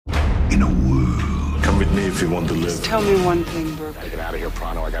in a world. Come with me if you want to live. Just tell me one thing, Burke. Gotta get out of here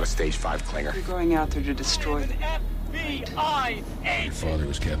pronto. I got a stage 5 clinger. You're going out there to destroy them. Your father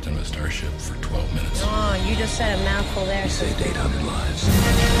was captain of a starship for 12 minutes. Oh, you just said a mouthful there. He saved 800 lives.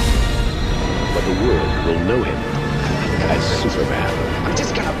 But the world will know him as Superman. I'm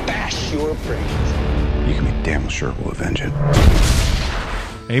just gonna bash your brains. You can be damn sure we'll avenge it.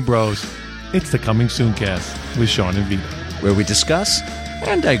 Hey, bros. It's the Coming Soon cast with Sean and Vito, where we discuss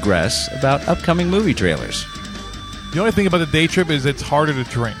and digress about upcoming movie trailers. The only thing about the day trip is it's harder to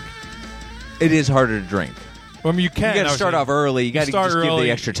drink. It is harder to drink. Well, I mean, you can. You got to start off early. You got to just give the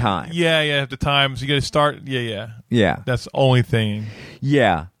extra time. Yeah, the time. So you got to start. Yeah. That's the only thing.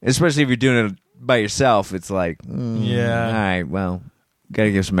 Yeah, especially if you're doing it by yourself. It's like, yeah. All right, well, got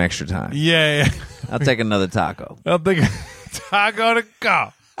to give some extra time. Yeah. I'll take another taco. I'll take a taco to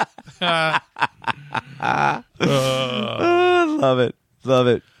go. Love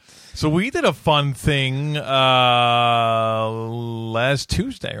it. So we did a fun thing last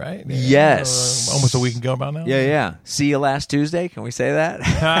Tuesday, right? Yes. Almost a week ago about now? Yeah. See you last Tuesday? Can we say that?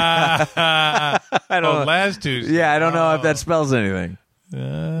 I don't know. Last Tuesday. Yeah, I don't know if that spells anything.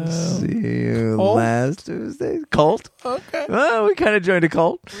 See you Colt? last Tuesday. Cult? Okay. Well, we kind of joined a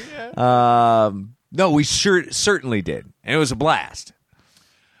cult. Yeah. No, we certainly did. And it was a blast.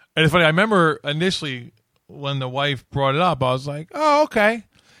 And it's funny, I remember initially when the wife brought it up, I was like, oh, okay.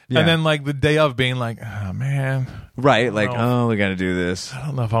 Yeah. And then like the day of being like, oh, man. Right, like, we got to do this. I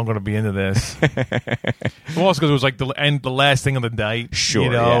don't know if I'm going to be into this. Well, also because it was like the last thing of the night. Sure,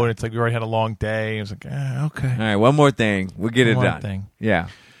 and it's like we already had a long day. It was like, okay. All right, one more thing. We'll get it One more done. thing. Yeah.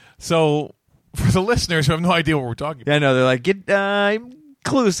 So for the listeners who have no idea what we're talking about. Yeah, no, they're like, get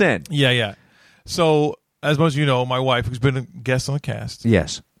clue us in. Yeah. So as most of you know, my wife, who's been a guest on the cast.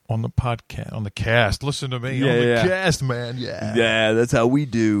 Yes. On the podcast, on the cast. Listen to me. Yeah, on the yeah. cast, man. Yeah. Yeah, that's how we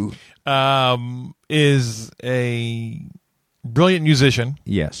do. Is a brilliant musician.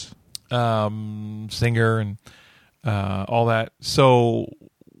 Yes. Singer and all that. So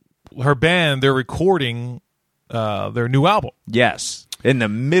her band, they're recording their new album. Yes. In the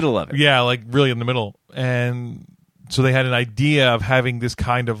middle of it. Yeah, like really in the middle. And so they had an idea of having this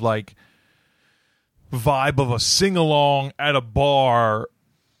kind of like vibe of a sing-along at a bar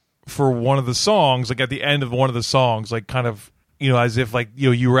for one of the songs, like at the end of one of the songs, like kind of, as if like,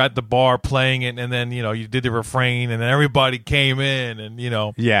 you were at the bar playing it and then, you did the refrain and then everybody came in and,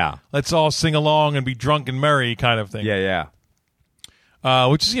 Yeah. let's all sing along and be drunk and merry kind of thing. Yeah.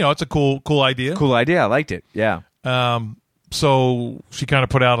 Which is, it's a cool idea. Cool idea. I liked it. Yeah. So she kind of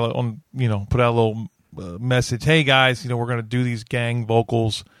put out a little message. Hey guys, we're going to do these gang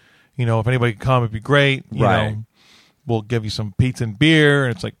vocals. If anybody can come, it'd be great. Right. We'll give you some pizza and beer.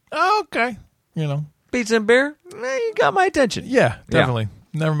 And it's like, oh, okay. Pizza and beer? You got my attention. Yeah, definitely.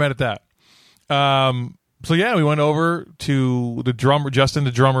 Never met at that. So yeah, we went over to Justin,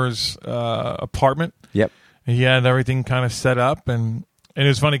 the drummer's apartment. Yep. And he had everything kind of set up, and it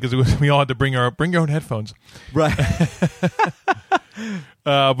was funny because we all had to bring your own headphones. Right.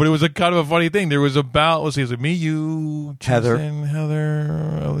 But it was a kind of a funny thing. There was about, let's see, was it me, you, Heather,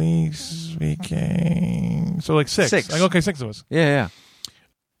 Elise, VK. So like six. Like, okay, 6 of us. Yeah.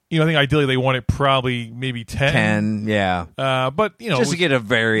 I think ideally they wanted probably maybe 10. 10, yeah. But, just to get a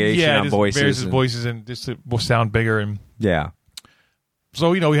variation on voices. Voices and just to sound bigger. And yeah. So,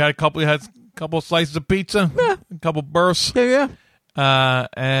 we had a couple of slices of pizza, a couple bursts. Yeah.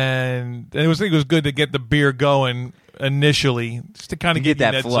 And it was good to get the beer going initially, just to kind of get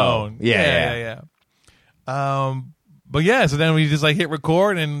that flow. Zone. Yeah. But yeah, so then we just like hit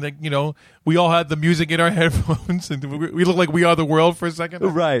record, and like, we all had the music in our headphones, and we looked like We Are the World for a second.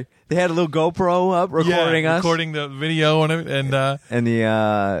 Right. They had a little GoPro up recording us, recording the video and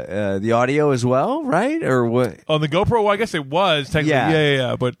the audio as well, right? Or what? On the GoPro, well, I guess it was technically,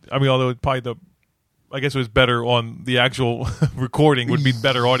 yeah. But I mean, although it probably I guess it was better on the actual recording. Would be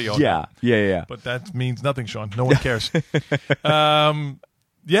better audio. Yeah. But that means nothing, Sean. No one cares.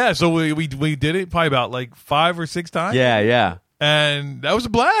 Yeah, so we did it probably about like 5 or 6 times. Yeah. And that was a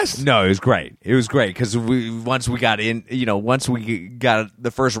blast. No, it was great. Because once we got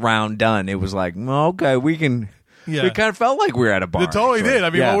the first round done, it was like, okay, we can. Yeah. It kind of felt like we were at a bar. It totally did. I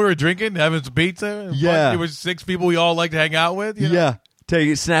mean, while we were drinking, having some pizza. Yeah. There was 6 people we all liked to hang out with. Yeah.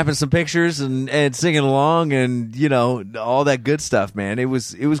 Snapping some pictures and singing along and, all that good stuff, man. It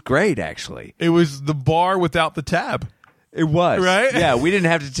was great, actually. It was the bar without the tab. It was. Right? Yeah, we didn't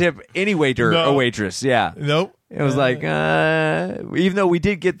have to tip any waiter or waitress. Yeah. Nope. It was like, even though we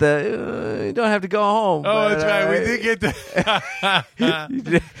did get you don't have to go home. Oh, that's right. We did get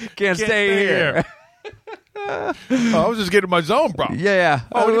can't stay here. I was just getting in my zone, bro. Yeah.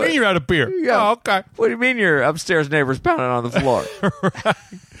 Oh, what do you mean you're out of beer? Yeah. Oh, okay. What do you mean your upstairs neighbor's pounding on the floor?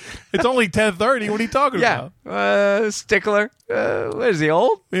 It's only 10:30. What are you talking Yeah. about? Stickler. What is he,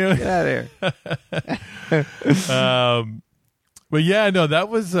 old? Yeah. Get out of here. But yeah, no, that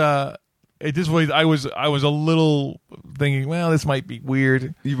was it just was I was a little thinking, well, this might be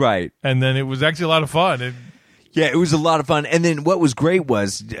weird. Right. And then it was actually a lot of fun. And Yeah, it was a lot of fun. And then what was great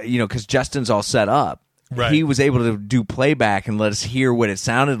was, because Justin's all set up, Right. he was able to do playback and let us hear what it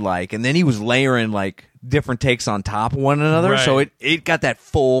sounded like. And then he was layering like different takes on top of one another. Right. So it got that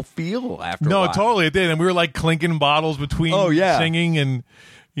full feel after a no, while. totally it did. And we were like clinking bottles between Oh, yeah. singing and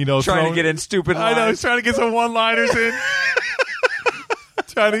Trying throwing- to get in stupid I know, lines. trying to get some one-liners in.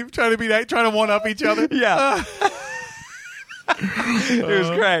 trying to one up each other. Yeah. It was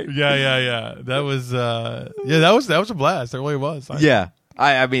great. Yeah. That was that was a blast. It really was. Yeah.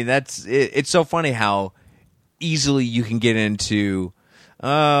 I mean, that's it, it's so funny how easily you can get into,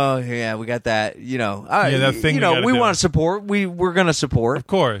 oh, yeah, we got that, that thing we gotta we do. want to support. We're going to support. Of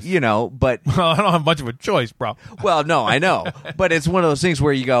course. But, Well, I don't have much of a choice, bro. well, no, I know. But it's one of those things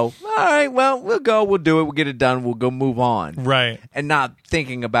where you go, all right, well, we'll go, we'll do it, we'll get it done, we'll go move on. Right. And not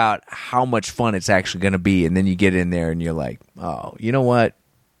thinking about how much fun it's actually going to be. And then you get in there and you're like, oh, you know what?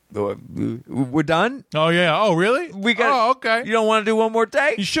 We're done? Oh yeah. Oh really? We got. Oh okay. You don't want to do one more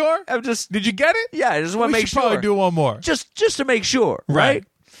take? You sure? I'm just. Did you get it? Yeah, I just want to We make should sure. probably do one more. Just to make sure, Right.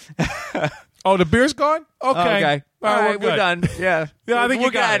 right? Oh, the beer's gone. Okay. Okay. All right, we're we're done. Yeah. Yeah, I think we'll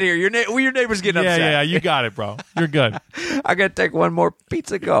you get got out it. of here. Your neighbor's getting Yeah, upset. yeah. You got it, bro. You're good. I got to take one more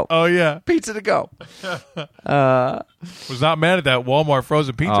pizza to go. Oh yeah. Pizza to go. Was not mad at that Walmart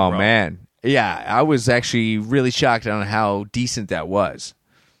frozen pizza. Oh bro. man. Yeah, I was actually really shocked on how decent that was.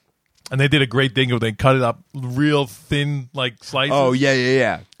 And they did a great thing where they cut it up real thin, like slices. Oh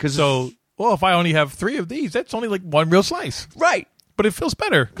yeah. Because So, well, if I only have 3 of these, that's only like one real slice. right. But it feels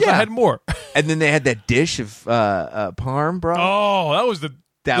better because Yeah. I had more. And then they had that dish of parm, bro. Oh, that was the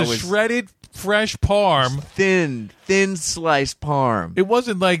shredded fresh parm. Thin sliced parm. It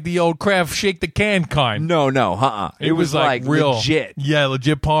wasn't like the old Kraft shake the can kind. No. It was like real legit. Yeah,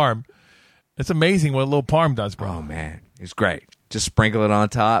 legit parm. It's amazing what a little parm does, bro. Oh man, it's great. Just sprinkle it on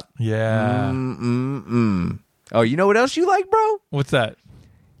top. Yeah. Oh, you know what else you like, bro? What's that?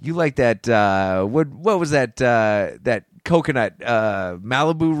 You like that? What was that? That coconut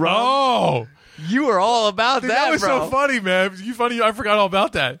Malibu rum. Oh, You were all about dude, that, that was bro. so funny, man. You funny. I forgot all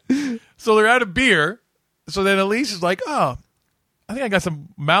about that. So they're out of beer. So then Elise is like, "Oh, I think I got some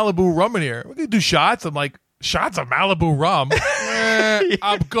Malibu rum in here. We can do shots." I'm like, "Shots of Malibu rum?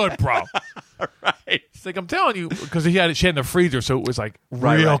 I'm good, bro." Right. It's like I'm telling you because she had it in the freezer, so it was like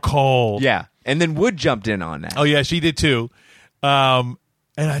Right, real right. cold. Yeah, and then Wood jumped in on that. Oh yeah, she did too. And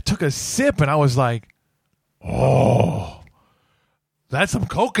I took a sip, and I was like, "Oh, that's some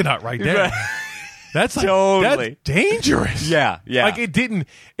coconut right there." Right. That's like, Totally. that's dangerous. Yeah. Like it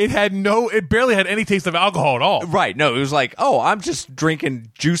barely had any taste of alcohol at all. Right. No, it was like, oh, I'm just drinking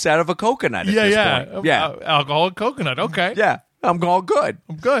juice out of a coconut at this point. Yeah. Alcohol and coconut. Okay. Yeah. I'm all good.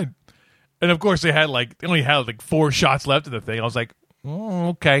 I'm good. And of course, they only had like 4 shots left of the thing. I was like, oh,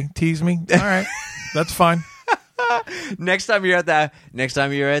 okay, tease me. All right, that's fine. Next time you're at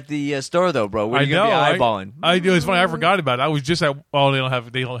the store, though, bro, what are you gonna be eyeballing? I do. It's funny. I forgot about it. I was just at. Oh, they don't have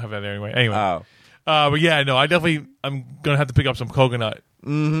that there anyway. Anyway. Oh. But yeah, no, I'm gonna have to pick up some coconut.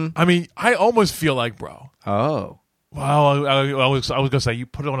 Mm-hmm. I mean, I almost feel like, bro. Oh. Wow, I was gonna say you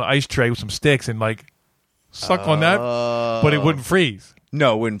put it on an ice tray with some sticks and like suck on that, but it wouldn't freeze.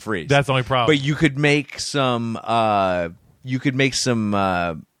 No, it wouldn't freeze. That's the only problem. But you could make some.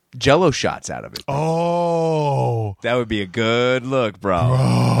 Jello shots out of it. Oh, That would be a good look, bro.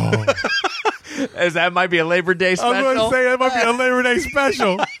 As that might be a Labor Day special. I'm gonna say that might be a Labor Day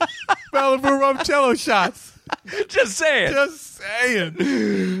special. Malibu rum cello shots. Just saying. Just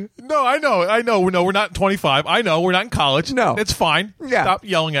saying. No, I know. No, we're not 25. I know we're not in college. No. It's fine. Yeah. Stop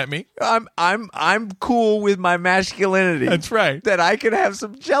yelling at me. I'm cool with my masculinity. That's right. That I can have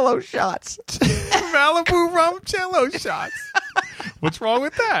some Jello shots. Malibu rum cello shots. What's wrong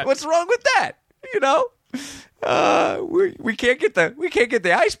with that? What's wrong with that? You know, we can't get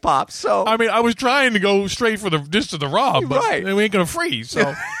the ice pops. So I mean, I was trying to go straight for just to the rum, but Right. we ain't gonna freeze.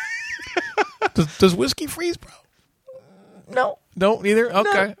 So, does whiskey freeze, bro? no. No, neither.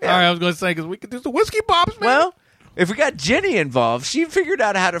 Okay, yeah. all right. I was gonna say because we could do the whiskey pops, man. Well, if we got Jenny involved, she figured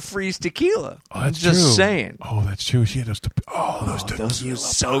out how to freeze tequila. Oh, that's just true. saying. Oh, that's true. She had those. Those Those were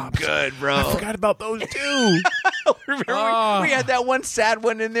so good, bro. I forgot about those too. Remember we had that one sad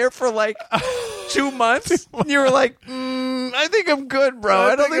one in there for like 2 months. You were like, I think I'm good, bro.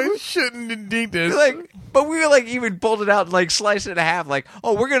 I don't think I shouldn't drink this. like But we were like even pulled it out and like sliced it in half. Like,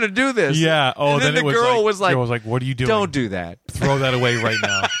 oh, we're gonna do this. Yeah. Oh, and then the it was girl was like, "What are you doing? Don't do that. Throw that away right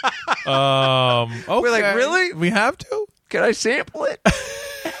now." Okay. We're like, really? We have to Can I sample it?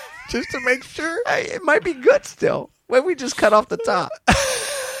 just to make sure. It might be good still. When we just cut off the top.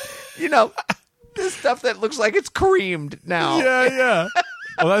 This stuff that looks like it's creamed now. Yeah.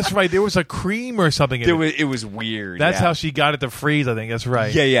 Oh, that's right. There was a cream or something. It was weird. That's how she got it to freeze. I think that's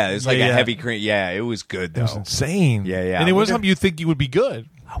right. Yeah. It was like a heavy cream. Yeah, it was good though. It was insane. Yeah. And it was something you think you would be good.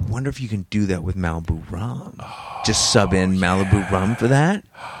 I wonder if you can do that with Malibu rum. Just sub in Malibu rum for that.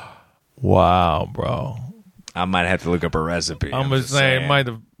 Wow, bro. I might have to look up a recipe. I'm just saying, might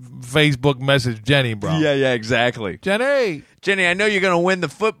have Facebook message Jenny, bro. Yeah, exactly. Jenny, I know you're going to win the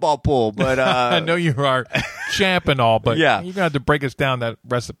football pool, but I know you are champ and all, but Yeah. you're going to have to break us down that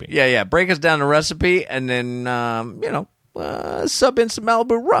recipe. yeah, break us down the recipe and then sub in some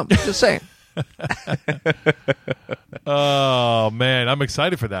Malibu rum. Just saying. Oh man, I'm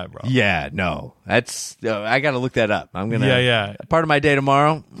excited for that, bro. Yeah, no, that's I got to look that up. I'm gonna. Yeah. Part of my day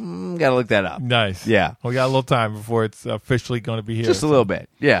tomorrow. Got to look that up. Nice. Yeah. We got a little time before it's officially going to be here. Just a little bit.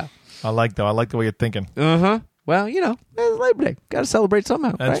 Yeah. I like the way you're thinking. Well, it's Labor Day. Got to celebrate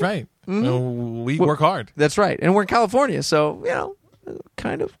somehow. That's right. We work hard. That's right. And we're in California, so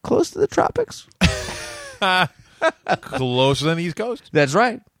kind of close to the tropics. Closer than the East Coast. That's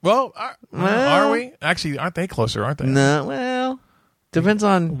right. Well, are we? Actually, aren't they closer, aren't they? No, well, depends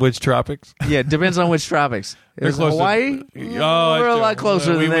on Which tropics? Yeah, depends on which tropics. Is closer- Hawaii? Oh, We're a lot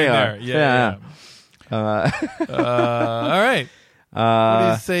closer we than they went are. there. Yeah. All right. What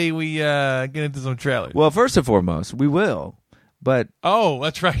do you say we get into some trailers? Well, first and foremost, we will. But Oh,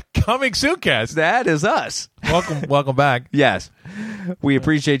 that's right. Coming soon, cast. that is us. Welcome back. Yes. We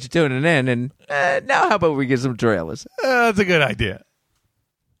appreciate you tuning in. And now how about we get some trailers? That's a good idea.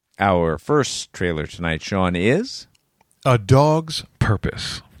 Our first trailer tonight, Sean, is... A Dog's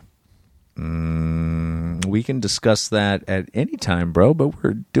Purpose. We can discuss that at any time, bro, but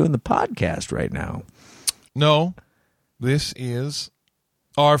we're doing the podcast right now. No, this is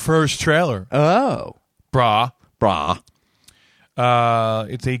our first trailer. Oh. Brah. Brah.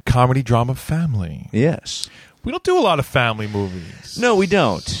 It's a comedy drama family. Yes. We don't do a lot of family movies. No, we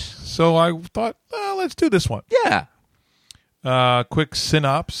don't. So I thought, let's do this one. Yeah. Quick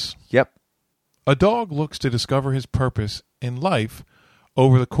synopsis. Yep. A dog looks to discover his purpose in life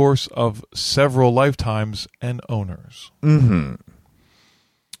over the course of several lifetimes and owners. Mm-hmm.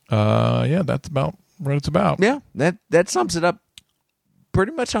 Yeah, that's about what it's about. Yeah, that sums it up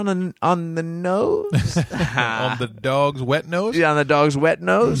pretty much on the nose. On the dog's wet nose? Yeah, on the dog's wet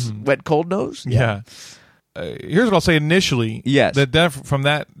nose, wet cold nose. Yeah. Here's what I'll say initially. Yes. That from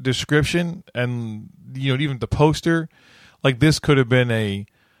that description and even the poster, like this could have been a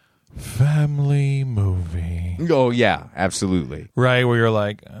family movie. Oh yeah, absolutely. Right, where you're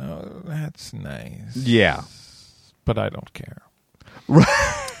like, oh, that's nice. Yeah. But I don't care.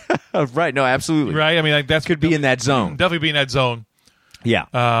 Right, no, absolutely. Right? I mean, like that Could be in that zone. Definitely be in that zone. Yeah.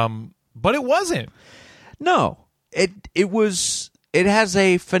 But it wasn't. No. It has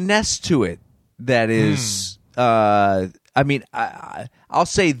a finesse to it that is I mean, I'll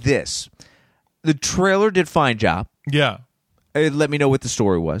say this. The trailer did a fine job. Yeah. It let me know what the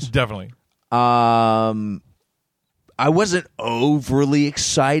story was. Definitely. I wasn't overly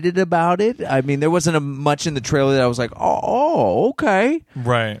excited about it. I mean, there wasn't much in the trailer that I was like, oh, okay.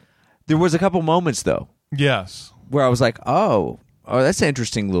 Right. There was a couple moments, though, Yes. where I was like, oh, that's an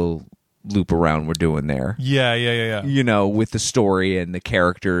interesting little loop around we're doing there. Yeah. With the story and the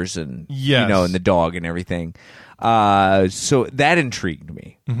characters and, Yes. and the dog and everything. So that intrigued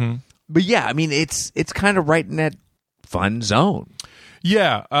me. Mm-hmm. But yeah, I mean, it's kind of right in that fun zone.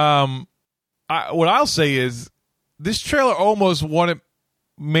 Yeah. What I'll say is this trailer almost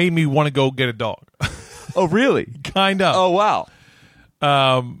made me want to go get a dog. Oh, really? Kind of. Oh, wow.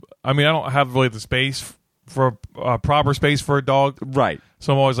 I mean, I don't have really the space for proper space for a dog. Right.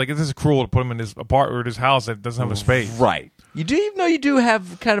 So I'm always like, this is cruel to put him in his apartment or his house that doesn't have a space. Right. Even though you do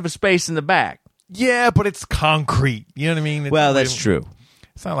have kind of a space in the back. Yeah, but it's concrete. You know what I mean? Well, that's true.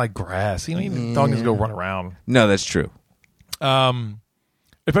 It's not like grass. The dog needs to go run around. No, that's true.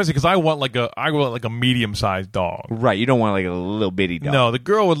 Especially because I want like a medium-sized dog. Right. You don't want like a little bitty dog. No, the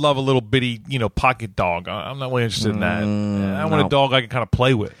girl would love a little bitty, pocket dog. I'm not really interested in that. I want a dog I can kind of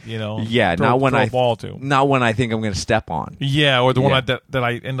play with, Yeah, throw a ball to. Not one I think I'm going to step on. Yeah, or the one that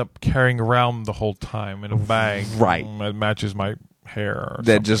I end up carrying around the whole time in a bag. Right. That matches my hair. Or that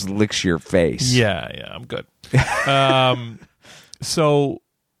something. just licks your face. Yeah, I'm good. So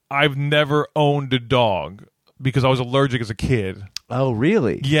I've never owned a dog because I was allergic as a kid. Oh,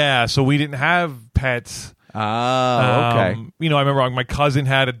 really? Yeah, so we didn't have pets. Oh, okay. You know, I remember my cousin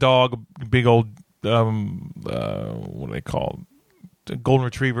had a dog, a big old, what are they called? A golden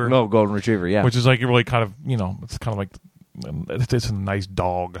retriever. No, golden retriever, yeah. Which is like really kind of, you know, it's kind of like, it's a nice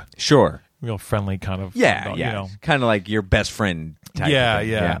dog. Sure. Real friendly kind of Yeah, dog, yeah. You know? Kind of like your best friend type Yeah, of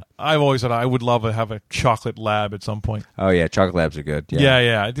thing. yeah. I've always thought I would love to have a chocolate lab at some point. Oh, yeah. Chocolate labs are good.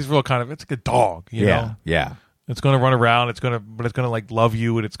 Yeah. It's real kind of, it's like a dog, you know? Yeah. It's going to run around. But it's going to like love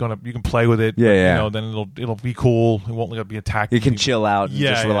you, and you can play with it. Yeah, but, yeah. You know, then it'll be cool. It won't be attacked. You can chill out and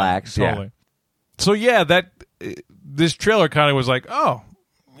just relax. Totally. Yeah. So this trailer kind of was like, oh,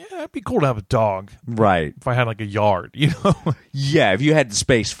 yeah, it'd be cool to have a dog Right. if I had like a yard, you know? Yeah, if you had the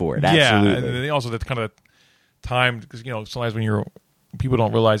space for it, absolutely. Yeah, and then also that's kind of time because you know sometimes when people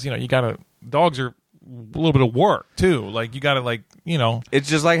don't realize dogs are a little bit of work too. Like you gotta It's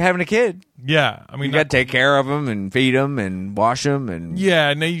just like having a kid. yeah. I mean You got to take care of them and feed them and wash them and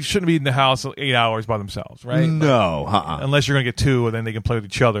yeah. No, you shouldn't be in the house 8 hours by themselves, right? No, Unless you're gonna get two, and then they can play with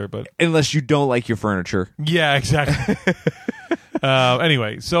each other. But unless you don't like your furniture. yeah, exactly.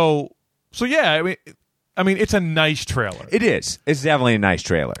 Anyway, so yeah. I mean, it's a nice trailer. It is. It's definitely a nice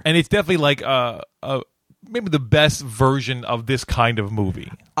trailer. And it's definitely like maybe the best version of this kind of movie,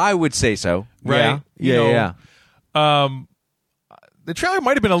 I would say so. right? Yeah. The trailer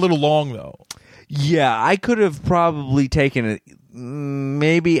might have been a little long though. Yeah, I could have probably taken it.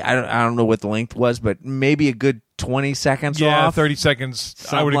 Maybe I don't know what the length was, but maybe a good 20 seconds Yeah, off. 30 seconds. I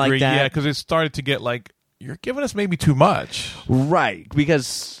Something would like agree. that. Yeah, because it started to get like you're giving us maybe too much. Right,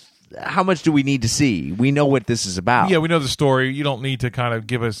 because how much do we need to see? We know what this is about. Yeah, we know the story. You don't need to kind of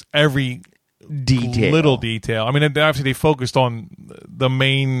give us every Detail. little detail. I mean, obviously they focused on the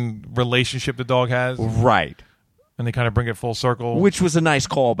main relationship the dog has, Right. and they kind of bring it full circle. Which was a nice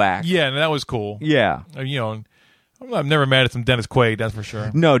callback. Yeah, and that was cool. Yeah. You know, I'm never mad at some Dennis Quaid, that's for sure.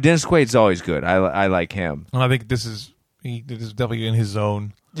 No, Dennis Quaid's always good. I like him. And I think this is definitely in his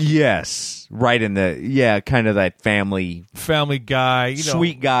zone. Yes. Right in the, kind of that family Guy, you know,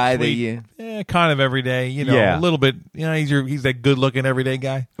 sweet guy that sweet, you. kind of everyday, you know, Yeah. a little bit. You know, he's that good looking everyday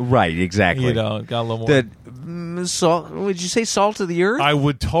guy. Right, exactly. You know, got a little more. Salt, would you say salt of the earth? I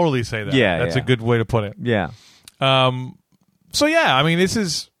would totally say that. Yeah, that's yeah. a good way to put it. Yeah. So yeah, I mean, this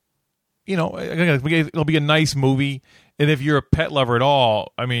is, you know, again, it'll be a nice movie. And if you're a pet lover at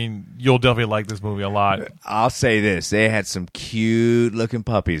all, I mean, you'll definitely like this movie a lot. I'll say this: they had some cute-looking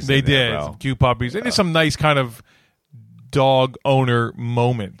puppies. They in there, did. bro. Some cute puppies. And there's some nice kind of dog owner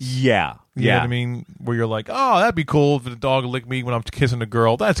moments. Yeah, You know what I mean? Where you're like, oh, that'd be cool if the dog licked me when I'm kissing a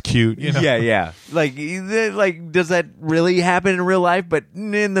girl. That's cute. You know? Yeah. Like, does that really happen in real life? But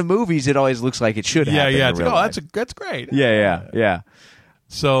in the movies, it always looks like it should happen. Yeah. in It's real like, oh, life. that's great. Yeah.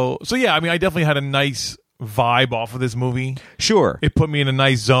 So yeah, I mean, I definitely had a nice vibe off of this movie. Sure. It put me in a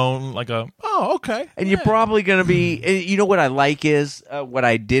nice zone, like okay. And you're probably going to be. And you know what I like is what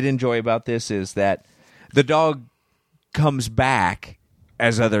I did enjoy about this is that the dog comes back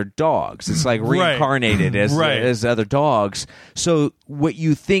as other dogs. It's like reincarnated as other dogs. So what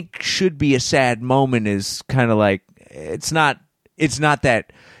you think should be a sad moment is kind of like it's not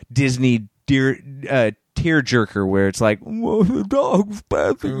that Disney tearjerker where it's like, well, the dog's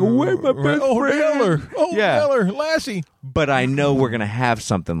passing away, my best friend. Yeller. Yeah. Yeller, Lassie. But I know we're gonna have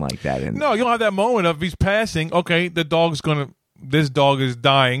something like that in. No, you'll have that moment of he's passing. Okay, this dog is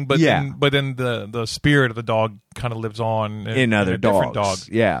dying, but then the spirit of the dog kind of lives on in other different dogs. dogs.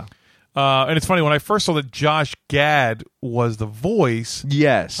 Yeah. And it's funny when I first saw that Josh Gad was the voice.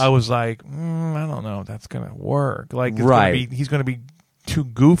 Yes. I was like, I don't know if that's gonna work. Like, he's gonna be too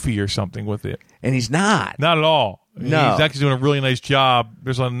goofy or something with it. And he's not. Not at all. No. He's actually doing a really nice job.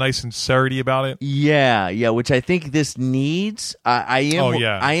 There's a nice sincerity about it. Yeah, which I think this needs. I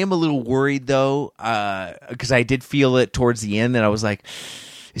am a little worried though, because I did feel it towards the end that I was like,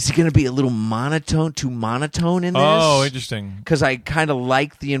 is he going to be a little too monotone in this? Oh, interesting. Because I kind of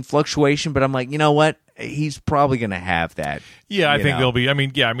like the influctuation, but I'm like, you know what? He's probably going to have that. Yeah, I think there'll be. I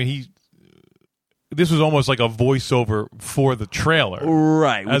mean, this was almost like a voiceover for the trailer,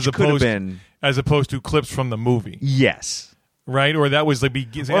 right? Which could have been. As opposed to clips from the movie. Yes. Right? Or that was the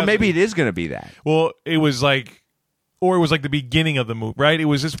beginning. Or maybe it is going to be that. Well, it was like the beginning of the movie, right? It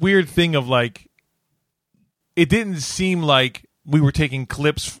was this weird thing of like, it didn't seem like we were taking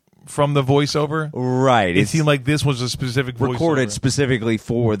clips from the voiceover. Right. It seemed like this was a specific voiceover. Recorded specifically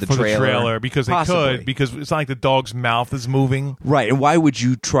for the trailer. Because they could, because it's not like the dog's mouth is moving. Right. And why would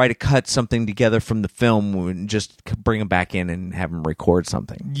you try to cut something together from the film and just bring them back in and have them record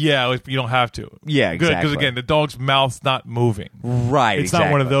something? Yeah, you don't have to. Yeah, exactly. Because again, the dog's mouth's not moving. Right. It's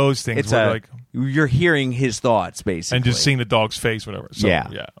not one of those things It's where a like You're hearing his thoughts basically, and just seeing the dog's face, whatever. So,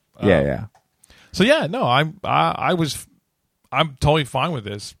 yeah. So yeah, no, I'm totally fine with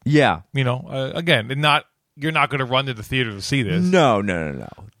this. Yeah. You know, again, you're not going to run to the theater to see this. No.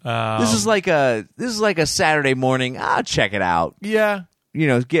 This is like a Saturday morning. I'll check it out. Yeah. You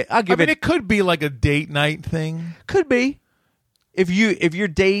know, it could be like a date night thing. Could be. If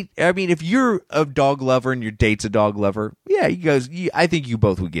you're a dog lover and your date's a dog lover, yeah, I think you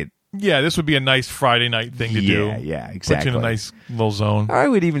both would get. Yeah, this would be a nice Friday night thing to do. Yeah, exactly. Put you in a nice little zone. I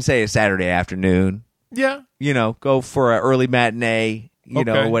would even say a Saturday afternoon. Yeah. You know, go for an early matinee, you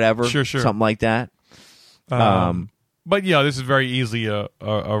know, whatever. Sure. Something like that. But yeah, this is very easily a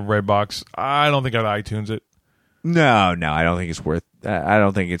Redbox. I don't think I'd iTunes it. No, I don't think it's worth. I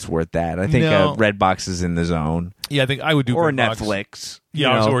don't think it's worth that. I think Redbox is in the zone. Yeah, I think I would do or Redbox. Netflix.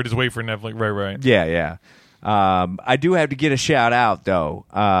 Yeah, or just wait for Netflix. Right. Yeah. I do have to get a shout out though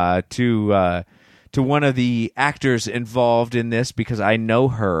to one of the actors involved in this because I know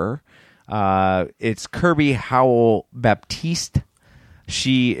her. It's Kirby Howell Baptiste.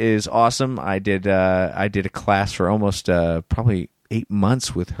 She is awesome. I did a class for almost probably 8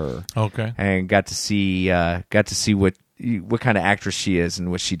 months with her. Okay, and got to see what kind of actress she is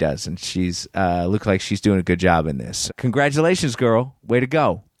and what she does, and she's look like she's doing a good job in this. Congratulations, girl! Way to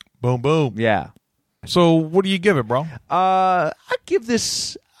go! Boom, boom. Yeah. So, what do you give it, bro? I give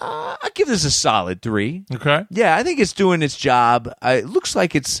this a solid 3. Okay. Yeah, I think it's doing its job. It looks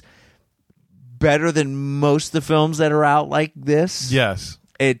like it's better than most of the films that are out like this. Yes.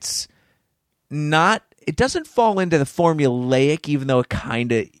 It's not. It doesn't fall into the formulaic, even though it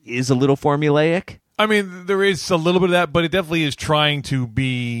kind of is a little formulaic. I mean, there is a little bit of that, but it definitely is trying to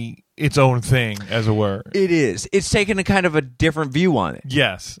be its own thing, as it were. It is. It's taking a kind of a different view on it.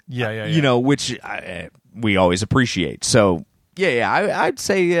 Yes. Yeah. You know, which we always appreciate. So, I'd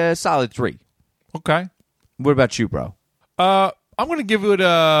say solid 3. Okay. What about you, bro? I'm going to give it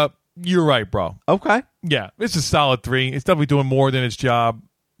a... You're right, bro. Okay. Yeah, it's a solid 3. It's definitely doing more than its job.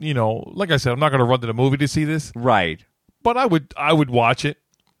 You know, like I said, I'm not going to run to the movie to see this. Right. But I would watch it.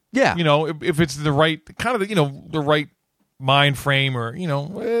 Yeah. You know, if it's the right kind of, the right mind frame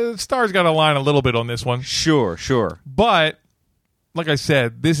or, stars got to align a little bit on this one. Sure. But like I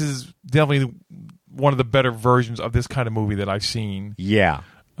said, this is definitely one of the better versions of this kind of movie that I've seen. Yeah.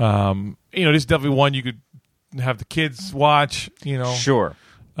 This is definitely one you could have the kids watch, Sure.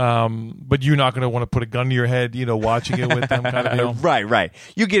 But you're not going to want to put a gun to your head, watching it with them kind of deal. Right.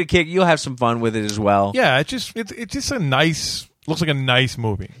 You get a kick. You'll have some fun with it as well. Yeah, it's just a nice, looks like a nice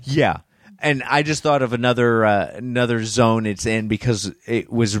movie. Yeah. And I just thought of another zone it's in because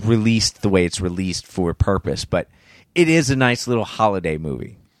it was released the way it's released for a purpose, but it is a nice little holiday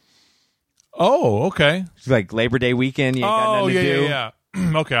movie. Oh, okay. It's like Labor Day weekend, you ain't got nothing to do. Yeah.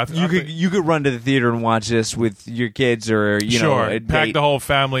 Okay, you could run to the theater and watch this with your kids, or pack the whole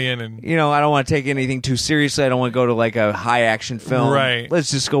family in, and I don't want to take anything too seriously. I don't want to go to like a high action film. Right. Let's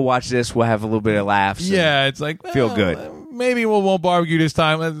just go watch this. We'll have a little bit of laughs. Yeah, it's like feel good. Maybe we won't barbecue this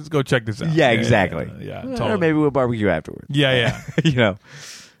time. Let's go check this out. Yeah, exactly. Yeah, totally. Or maybe we'll barbecue afterwards. Yeah.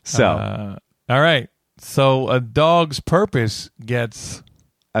 So, all right. So A Dog's Purpose gets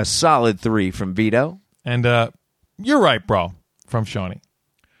a solid 3 from Vito, and you're right, bro. From Shawnee.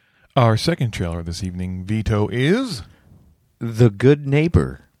 Our second trailer this evening, Vito, is The Good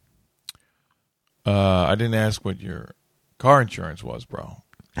Neighbor. I didn't ask what your car insurance was, bro.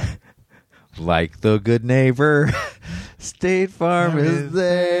 Like The Good Neighbor, State Farm is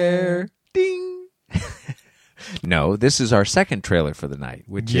there. Ding. No, this is our second trailer for the night,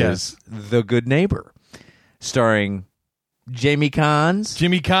 which is The Good Neighbor, starring Jamie Cons.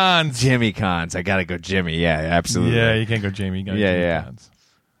 Jimmy Cons. I gotta go Jimmy. Yeah, absolutely. Yeah, you can't go Jamie. You gotta Jimmy Cons.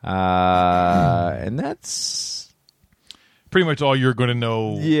 And that's pretty much all you're going to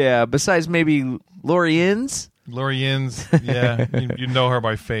know. Yeah, besides maybe Lori Inns. Lori Inns, yeah. you know her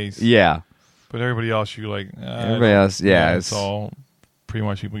by face. Yeah. But everybody else, you're like... everybody else, yeah. It's all pretty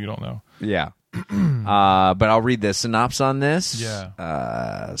much people you don't know. Yeah. But I'll read the synopsis on this. Yeah.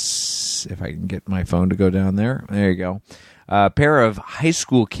 If I can get my phone to go down there. There you go. A pair of high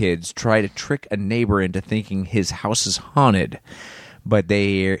school kids try to trick a neighbor into thinking his house is haunted, but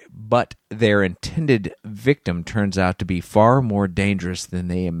their intended victim turns out to be far more dangerous than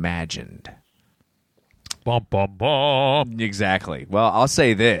they imagined. Bum, bum, bum. Exactly. Well, I'll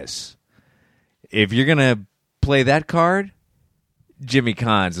say this. If you're going to play that card, Jimmy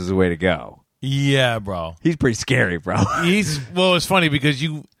Cons is the way to go. Yeah, bro. He's pretty scary, bro. It's funny because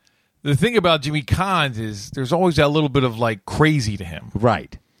the thing about Jimmy Cons is there's always that little bit of like crazy to him.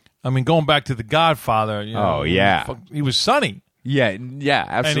 Right. I mean, going back to The Godfather. Oh, yeah. He was sunny. Yeah,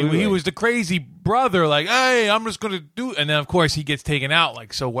 absolutely. And he was the crazy brother, like, hey, I'm just going to do. And then, of course, he gets taken out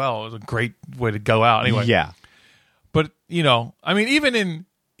like so well. It was a great way to go out. Anyway, Yeah. but I mean, even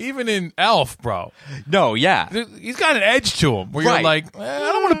in Elf, bro, No, yeah. he's got an edge to him where Right. you're like, I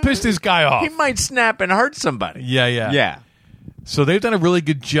don't want to piss this guy off. He might snap and hurt somebody. Yeah. Yeah. So they've done a really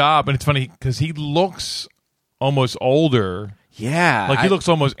good job, and it's funny because he looks almost older. Yeah. Like he looks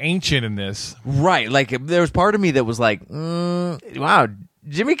almost ancient in this. Right. Like there was part of me that was like, wow,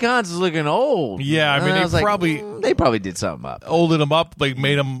 Jimmy Conn's is looking old. Yeah, I mean, And they was like, probably- they probably did something up. Olded him up, like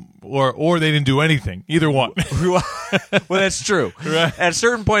made him, or they didn't do anything. Either one. Well, that's true. Right. At a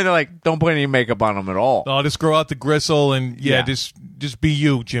certain point, they're like, don't put any makeup on him at all. I'll just grow out the gristle and Yeah. just be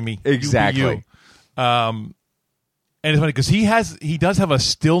you, Jimmy. You be Exactly. you. And it's funny because he does have a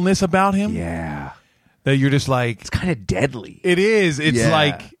stillness about him Yeah. that you're just like, It's kind of deadly. it is. It's Yeah.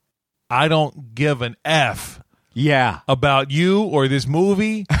 like I don't give an F Yeah. about you or this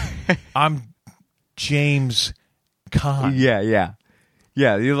movie. I'm James Caan. Yeah.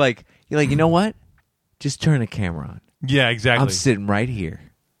 You're like, you know what? Just turn the camera on. Yeah, exactly. I'm sitting right here.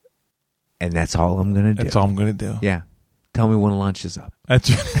 And that's all I'm going to do. That's all I'm gonna do. Yeah. Tell me when lunch is up.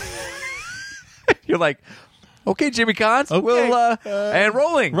 That's You're like, okay, Jimmy Cons, Okay. we'll, and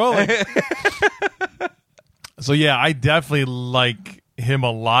rolling. rolling. So yeah, I definitely like him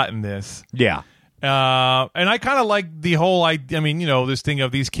a lot in this. Yeah. And I kind of like the whole I mean, this thing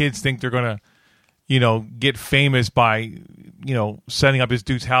of these kids think they're going to, get famous by, setting up this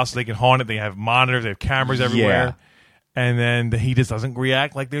dude's house so they can haunt it. They have monitors, they have cameras everywhere. Yeah. And then he just doesn't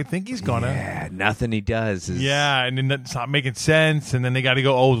react like they think he's going to. Yeah, nothing he does is... Yeah, and then it's not making sense. And then they got to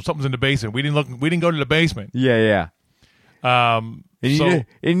go, oh, something's in the basement. We didn't go to the basement. Yeah. And So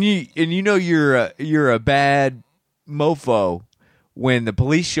you're a bad mofo when the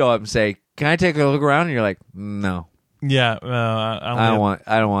police show up and say, "Can I take a look around?" And you're like, "No, yeah,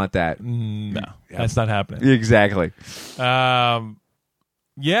 I don't want that." No, that's not happening. Exactly.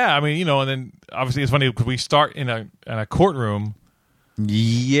 Yeah, I mean, and then obviously it's funny because we start in a courtroom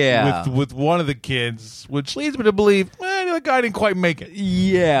Yeah. with one of the kids, which leads me to believe the guy didn't quite make it.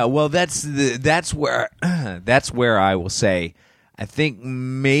 Yeah, well, that's where I will say I think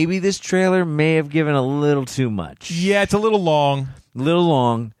maybe this trailer may have given a little too much. Yeah, it's a little long.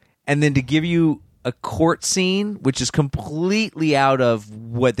 And then to give you a court scene, which is completely out of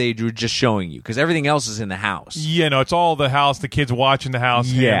what they were just showing you, because everything else is in the house. Yeah, no, it's all the house, the kids watching the house.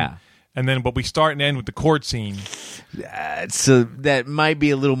 Yeah. But we start and end with the court scene. So that might be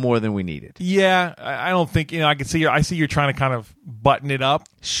a little more than we needed. Yeah, I don't think I can see. I see you're trying to kind of button it up,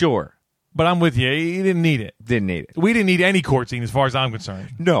 Sure. but I'm with you. You didn't need it. Didn't need it. We didn't need any court scene, as far as I'm concerned,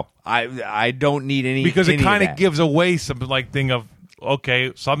 No, I don't need any because it kind of of gives away some thing of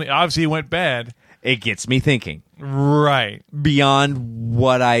okay, something obviously went bad. it gets me thinking Right. beyond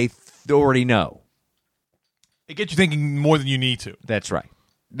what I already know. It gets you thinking more than you need to That's right.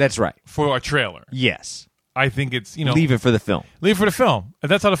 for a trailer. Yes. I think it's Leave it for the film. leave it for the film. If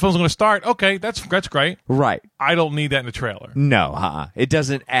that's how the film's going to start, okay, that's great. Right. I don't need that in the trailer. No, it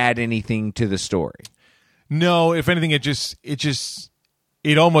doesn't add anything to the story. No, if anything,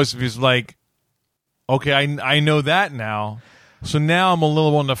 it almost is like, okay, I know that now, so now I'm a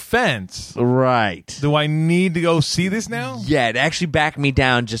little on the fence. Right. Do I need to go see this now? Yeah, it actually backed me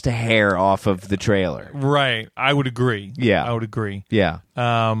down just a hair off of the trailer. Right, I would agree. Yeah. I would agree. Yeah.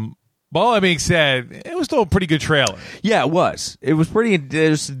 But all that being said, it was still a pretty good trailer. Yeah, it was. It was pretty.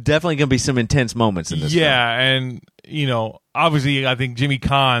 There's definitely going to be some intense moments in this. Yeah, and obviously, I think Jimmy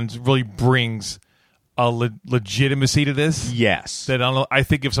Conn's really brings a legitimacy to this. film. Yes. That I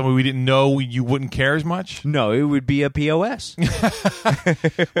think if somebody we didn't know, you wouldn't care as much. No, it would be a POS.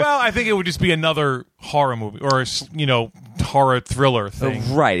 Well, I think it would just be another horror movie or horror thriller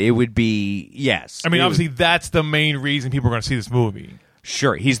thing. Right. It would be. Yes. I mean, It obviously, that's the main reason people are going to see this movie, would-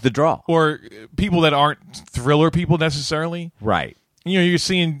 sure. He's the draw. or people that aren't thriller people necessarily. Right. You're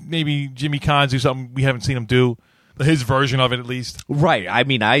seeing maybe Jimmy Caan do something we haven't seen him do, his version of it at least. Right. I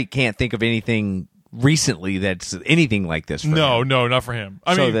mean, I can't think of anything recently that's anything like this. For No, him. not for him.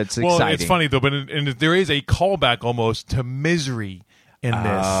 I So mean, that's well, exciting. it's funny though, but there is a callback almost to Misery in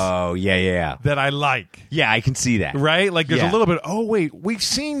this Oh yeah. that I like. Yeah, I can see that. Right? Like there's Yeah. a little bit. Oh wait, we've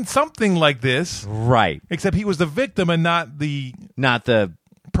seen something like this, Right. except he was the victim and not the Not the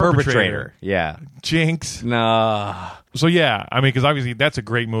Perpetrator. perpetrator. Yeah. jinx. No. So yeah, I mean, because obviously that's a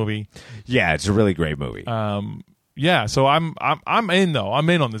great movie. Yeah, it's a really great movie. Yeah, so I'm in though. I'm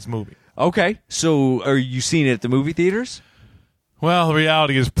in on this movie. Okay. So are you seeing it at the movie theaters? Well, the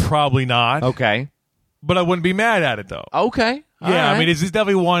reality is probably not. Okay. But I wouldn't be mad at it though. Okay. Yeah, I mean, it's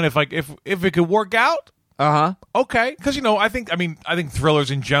definitely one if it could work out, Okay, because I think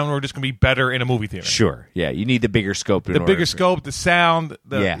thrillers in general are just going to be better in a movie theater. Sure. Yeah, you need the bigger scope. The bigger scope, the sound,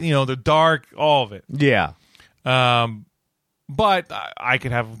 the dark, all of it. Yeah. But I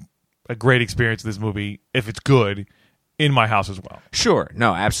could have a great experience with this movie if it's good in my house as well. Sure.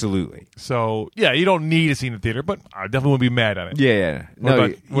 No, absolutely. So, yeah, you don't need to see it in the theater, but I definitely wouldn't be mad at it. Yeah. What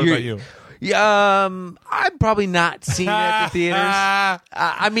about you? Yeah, I'm probably not seeing it at the theaters.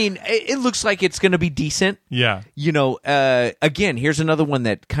 I mean, it looks like it's going to be decent. Yeah. Again, here's another one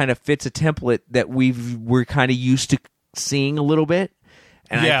that kind of fits a template that we're kind of used to seeing a little bit.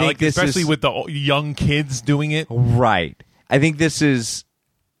 And yeah, I think especially with the young kids doing it. Right. I think this is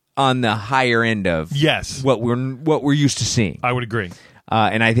on the higher end of what we're used to seeing. I would agree.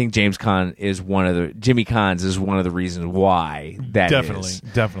 And I think Jimmy Cons is one of the reasons why that is.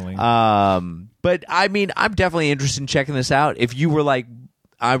 Definitely. But I mean, I'm definitely interested in checking this out. If you were like,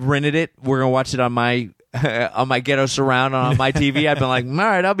 I've rented it, we're gonna watch it on my on my Ghetto Surround on my TV, I've been like, all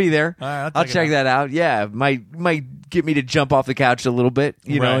right, I'll be there. All right, I'll check that out. Yeah, might get me to jump off the couch a little bit,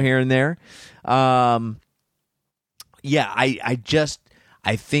 here and there. Yeah,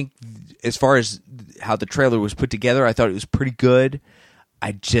 I think as far as how the trailer was put together, I thought it was pretty good.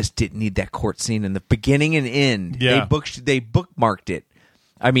 I just didn't need that court scene in the beginning and end. Yeah. They bookmarked it.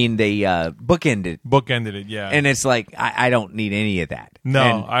 I mean, they bookended it, yeah. And it's like, I don't need any of that. No,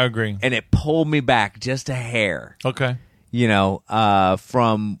 And- I agree. And it pulled me back just a hair, Okay.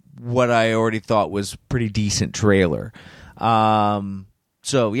 from what I already thought was pretty decent trailer.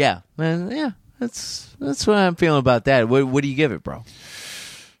 So, yeah. That's what I'm feeling about that. What do you give it, bro?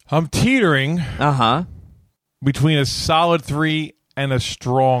 I'm teetering Uh-huh. between a solid 3 and a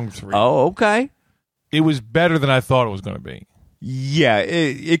strong 3. Oh, okay. It was better than I thought it was going to be. Yeah,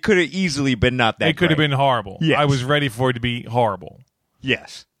 it could have easily been not that It could have great. been horrible. Yes. I was ready for it to be horrible.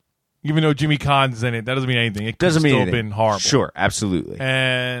 Yes. Even though Jimmy Cahn's in it, that doesn't mean anything. It could Doesn't mean still anything. been horrible. Sure, absolutely.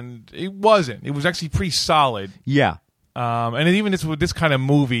 And it wasn't. It was actually pretty solid. Yeah. And even with this kind of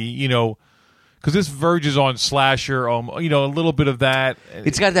movie, because this verges on slasher, a little bit of that.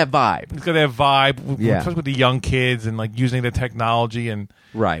 It's got that vibe. It's got that vibe, Yeah. especially with the young kids and like using the technology, and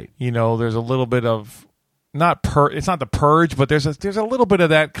Right. there's a little bit of it's not the Purge, but there's a little bit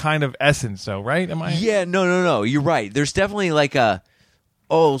of that kind of essence, though, right? Am I? Yeah, no. You're right. There's definitely like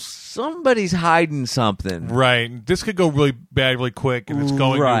somebody's hiding something. Right. This could go really bad, really quick, and it's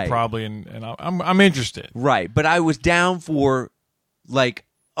going Right. to probably, and I'm interested. Right. But I was down for like,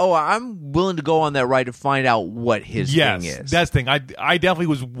 I'm willing to go on that ride to find out what his Yes, thing is. that's the thing. I definitely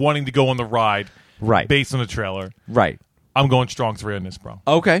was wanting to go on the ride, Right. based on the trailer. Right. I'm going strong 3 on this, bro.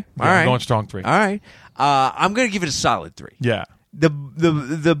 Okay. All Yeah, right. I'm going strong 3. All right. I'm going to give it a solid 3. Yeah. The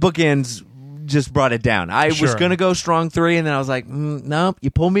bookends just brought it down. I was Sure. going to go strong 3, and then I was like, nope, you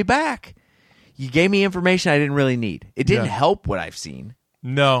pulled me back. You gave me information I didn't really need. It didn't Yeah. help what I've seen.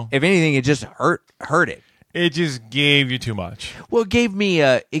 No, If anything, it just hurt it. it just gave you too much. Well, it gave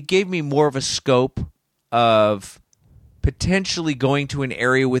me more of a scope of potentially going to an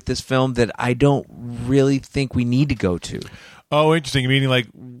area with this film that I don't really think we need to go to. Oh, interesting. Meaning, like,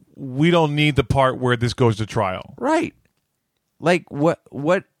 we don't need the part where this goes to trial. Right. Like what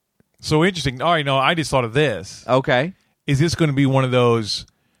So interesting. All right, no, I just thought of this. okay. Is this going to be one of those?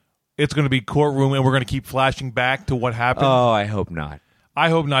 It's going to be courtroom, and we're going to keep flashing back to what happened. Oh, I hope not. I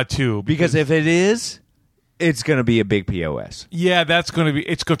hope not too, Because if it is, it's going to be a big POS. yeah, it's going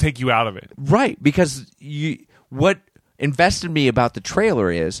to take you out of it. Right, because what invested me about the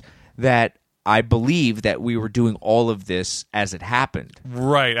trailer is that I believe that we were doing all of this as it happened.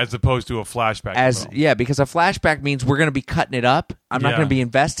 Right, as opposed to a flashback. Because a flashback means we're going to be cutting it up. I'm not Yeah. going to be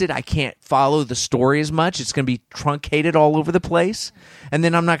invested. I can't follow the story as much. It's going to be truncated all over the place, and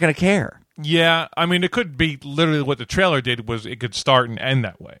then I'm not going to care. Yeah, I mean, it could be literally what the trailer did was it could start and end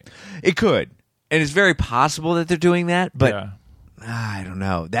that way. It could, and it's very possible that they're doing that, but yeah. I don't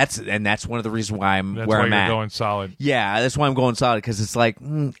know. That's one of the reasons why I'm That's where why I'm you're at. going solid. Yeah, that's why I'm going solid, because it's like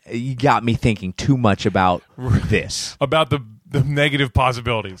you got me thinking too much about this. About the negative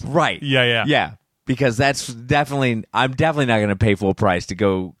possibilities. Right. Yeah. Because I'm definitely not going to pay full price to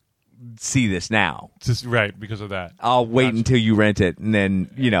go see this now. Just right because of that. I'll wait until you rent it, and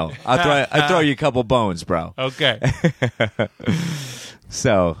then I'll throw you a couple bones, bro. Okay.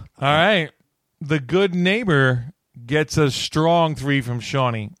 So All right. The Good Neighbor gets a strong 3 from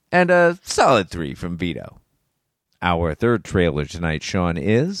Shawnee. and a solid 3 from Vito. Our third trailer tonight, Sean,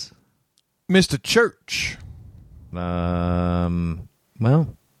 is Mr. Church. well,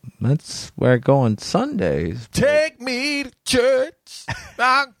 that's where I go on Sundays. Take me to church.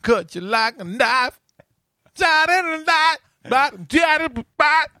 I'll cut you like a knife. Side in the night.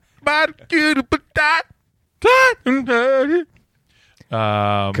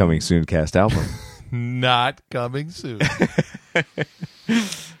 Coming soon cast album. Not coming soon.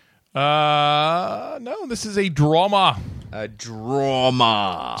 No, this is a drama A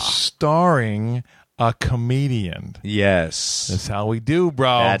drama. starring a comedian. Yes. That's how we do,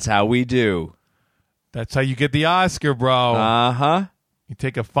 bro. That's how we do. That's how you get the Oscar, bro. Uh-huh. You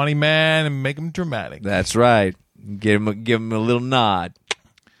take a funny man and make him dramatic. That's right. Give him a little nod.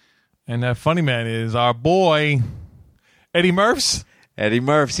 And that funny man is our boy, Eddie Murphs. Eddie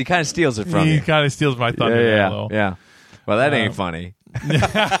Murphs. He kind of steals it from He you. kind of steals my thunder there, Yeah, a little. yeah. Well, that ain't funny.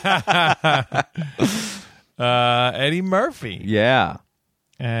 Eddie Murphy. Yeah.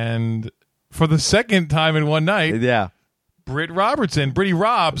 And for the second time in one night, Yeah. Britt Robertson, Britty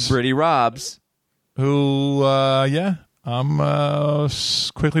Robs, Britty Robs. who, I'm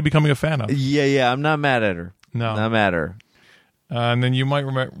quickly becoming a fan of. Yeah. I'm not mad at her. No. Not mad at her. And then you might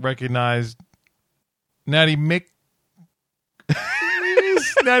recognize Natty Mick.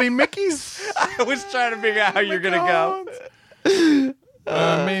 Natty Mickey's. I was trying to figure out how you're going to go.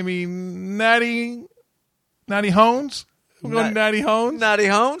 Maybe Natty Hones. I'm going Natty Hones. Natty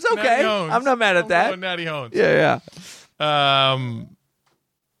Holmes? Okay. Natty Hones. I'm not mad at I'm that. going Natty Hones. Yeah.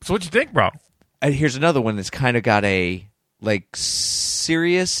 So what you think, bro? And here's another one that's kind of got a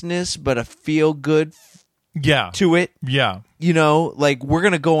seriousness, but a feel good Yeah. to it. Yeah. You know, we're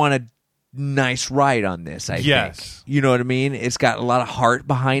going to go on a nice ride on this, I Yes. think. You know what I mean? It's got a lot of heart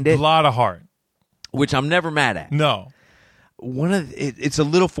behind A it, lot of heart. which I'm never mad at. No. It's a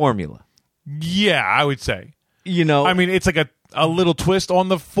little formula. Yeah, I would say. You know? I mean, it's like a little twist on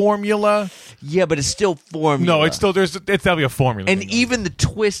the formula. yeah, but it's still formula. No, it's definitely a formula. And even the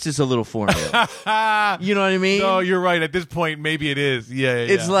twist is a little formula. You know what I mean? No, you're right. At this point, maybe it is. Yeah.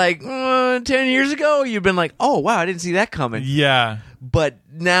 It's like 10 years ago, you've been like, oh, wow, I didn't see that coming. Yeah. But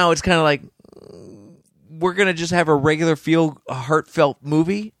now it's kind of like, we're going to just have a regular heartfelt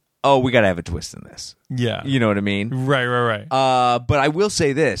movie. Oh, we got to have a twist in this. Yeah. You know what I mean? Right. But I will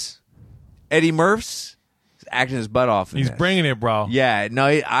say this. Eddie Murphs is acting his butt off in He's this. bringing it, bro. Yeah, no,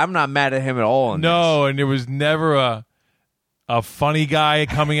 I'm not mad at him at all. In No, and there was never a funny guy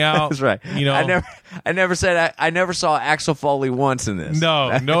coming out. this. That's right. You know, I never said I never saw Axel Foley once in this.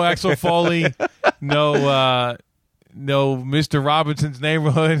 no Axel Foley, no Mr. Robinson's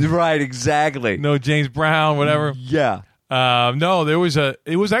Neighborhood, Right, exactly. no James Brown, whatever. Yeah. No, it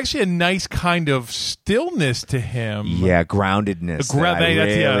was actually a nice kind of stillness to him. Yeah, groundedness. that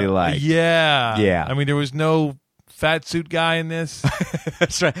I really like. Yeah. Yeah. I mean, there was no fat suit guy in this.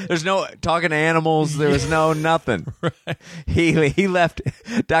 That's right. There's no talking to animals. There was no nothing. Right. He left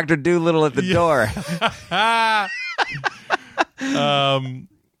Dr. Doolittle at the door.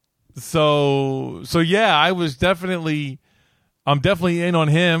 So yeah, I'm definitely in on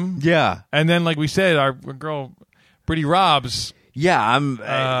him. Yeah. And then, like we said, our girl Britty Robs. Yeah,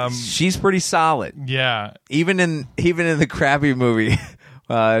 I'm. She's pretty solid, Yeah. even in the crappy movie,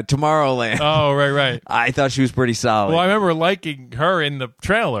 Tomorrowland. Oh, right. I thought she was pretty solid. Well, I remember liking her in the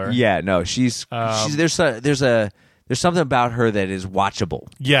trailer. Yeah, no, she's there's something about her that is watchable.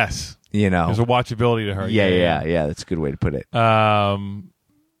 Yes. You know, There's a watchability to her. yeah. That's a good way to put it.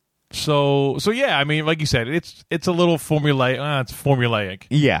 So yeah, I mean, like you said, it's a little formulaic. It's formulaic,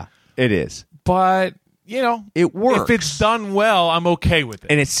 Yeah, it is. but you know, It works. If it's done well, I'm okay with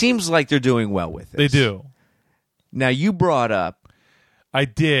it. And it seems like they're doing well with it. They do. Now, you brought up. I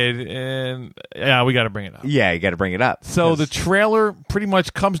did, and yeah, we got to bring it up. Yeah, you got to bring it up. So the trailer pretty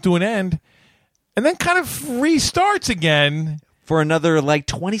much comes to an end, and then kind of restarts again. for another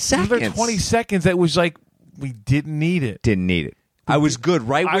 20 seconds. Another 20 seconds. That was like we didn't need it. Didn't need it. I was good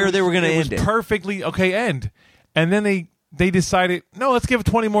right where they were going to end It it. was perfectly okay. End, and then they decided no, let's give it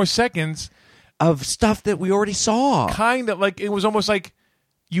 20 more seconds. Of stuff that we already saw. Kind of like it was almost like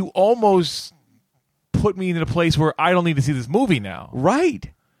you almost put me in a place where I don't need to see this movie now.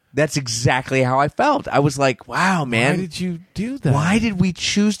 Right. That's exactly how I felt. I was like, wow, man. Why did you do that? Why did we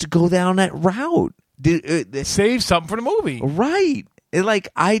choose to go down that route? Save something for the movie? Right.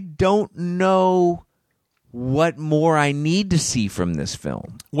 I don't know what more I need to see from this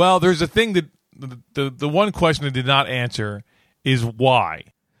film. Well, there's a thing that the one question it did not answer is why.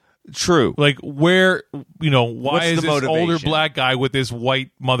 True. Like where, why What's is the this motivation? older black guy with this white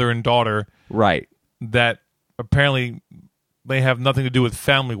mother and daughter Right. that apparently they have nothing to do with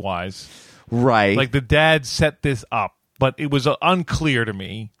family wise? Right. Like the dad set this up, but it was unclear to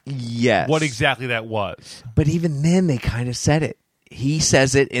me yes. what exactly that was. But even then, they kind of said it. He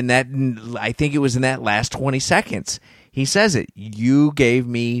says it in that, I think it was in that last 20 seconds. He says it. You gave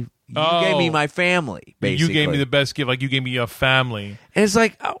me my family, basically. You gave me the best gift. Like you gave me a family. And it's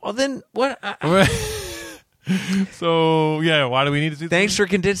like, oh, well, then what? So yeah, why do we need to see? Thanks for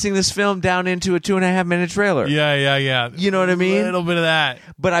condensing this film down into a 2.5-minute trailer. Yeah. You know what I mean? A little bit of that.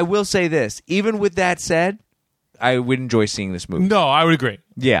 But I will say this: even with that said, I would enjoy seeing this movie. No, I would agree.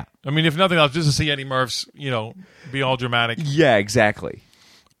 Yeah. I mean, if nothing else, just to see Eddie Murph's, be all dramatic. Yeah, exactly.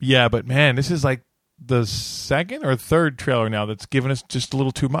 Yeah, but man, this is like the second or third trailer now that's given us just a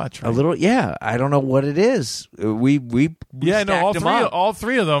little too much. Right? A little, yeah. I don't know what it is. We Yeah, no, stacked them up. all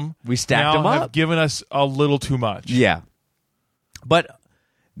three of them. We stacked now them up. have given us a little too much. Yeah. But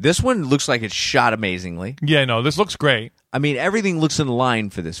this one looks like it's shot amazingly. Yeah, no, this looks great. I mean, everything looks in line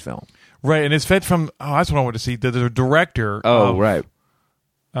for this film. Right, and it's fed from. Oh, that's what I wanted to see. The director. Right.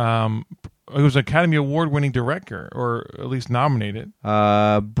 He was an Academy Award-winning director, or at least nominated.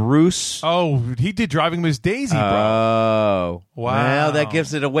 Bruce. Oh, he did Driving Miss Daisy, bro. Oh, Wow. Well, that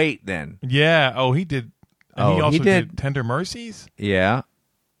gives it a weight then. Yeah. Oh, he did. And Oh, he also he did. Tender Mercies. Yeah.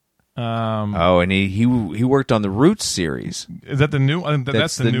 And he worked on the Roots series. Is that the new?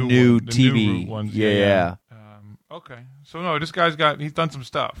 That's the new one, the TV. new one. Yeah. Okay. So no, this guy's he's done some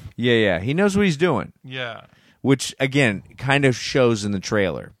stuff. Yeah. He knows what he's doing, Yeah. which again kind of shows in the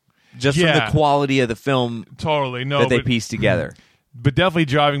trailer, just from Yeah. the quality of the film Totally. No, that they but, pieced together. but definitely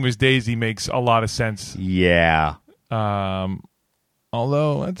Driving Miss Daisy makes a lot of sense. Yeah. Although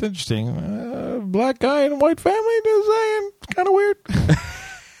that's interesting. Black guy in a white family, just saying, it's kind of weird.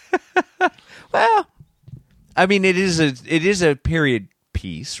 Well, I mean, it is a period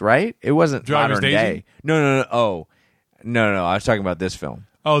piece, right? It wasn't Driver's modern Daisy? day. No. Oh, no. I was talking about this film.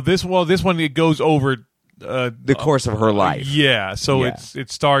 Oh, this one it goes over The course of her life. Yeah, so Yeah.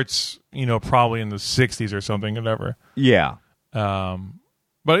 it starts probably in the 60s or something, whatever. Yeah. But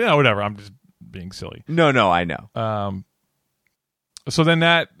whatever. I'm just being silly. No, I know. So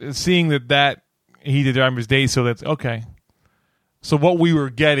then seeing that he did Driver's Day, so that's okay. So what we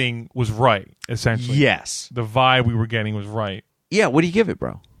were getting was right, essentially. Yes. The vibe we were getting was right. Yeah, what do you give it,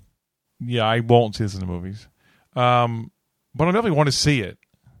 bro? Yeah, I won't see this in the movies. But I definitely want to see it.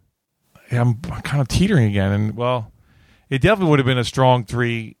 Yeah, I'm kind of teetering again. And, well, it definitely would have been a strong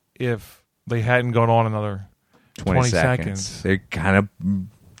 3 if they hadn't gone on another 20 seconds. They kind of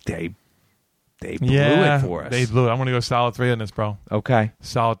they blew Yeah, it for us. they blew it. I'm going to go solid 3 on this, bro. Okay.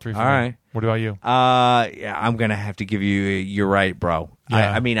 Solid 3 for All me. right. What about you? Yeah, I'm gonna have to give you. You're right, bro.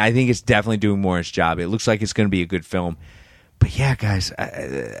 Yeah. I mean, I think it's definitely doing more its job. It looks like it's going to be a good film. But yeah, guys,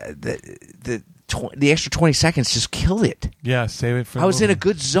 the extra 20 seconds just killed it. Yeah, save it for I was in a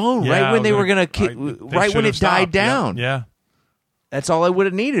good zone Yeah, right when they were they right when should it have died stopped. down. Yeah. That's all I would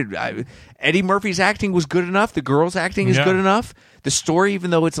have needed. Eddie Murphy's acting was good enough. The girl's acting is Yeah. good enough. The story,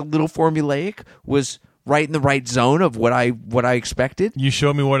 even though it's a little formulaic, was right in the right zone of what I expected. You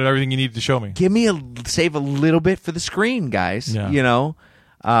showed me everything you needed to show me. Save a little bit for the screen, guys. Yeah.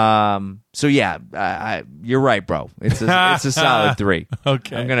 So yeah, you're right, bro. It's a solid 3.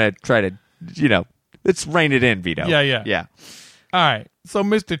 Okay. I'm gonna try to, let's rein it in, Vito. Yeah. All right. So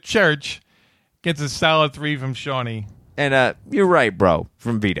Mr. Church gets a solid 3 from Shawnee. And you're right, bro,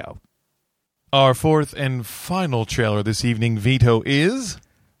 from Vito. Our fourth and final trailer this evening, Vito, is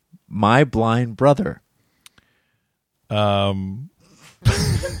My Blind Brother. Why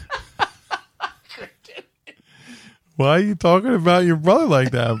are you talking about your brother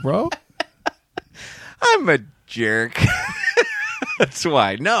like that, bro? I'm a jerk. That's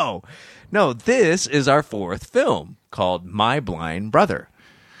why. No, this is our fourth film called My Blind Brother,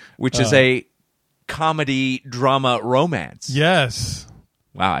 which is a comedy, drama, romance. Yes.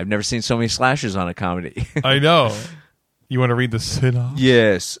 Wow, I've never seen so many slashes on a comedy. I know. You want to read the synopsis?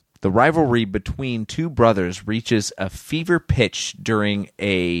 Yes. The rivalry between two brothers reaches a fever pitch during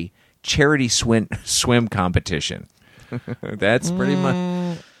a charity swim competition. That's pretty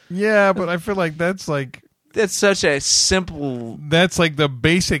much... Yeah, but I feel like that's such a simple... That's like the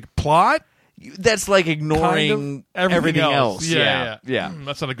basic plot. That's like ignoring Kind of everything else. Yeah.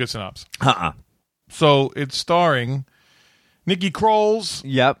 That's not a good synopsis. So it's starring Nikki Kroll's,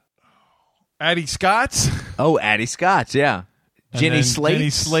 Yep. Addie Scott's. Oh, Addie Scott, yeah. Jenny Slate. Jenny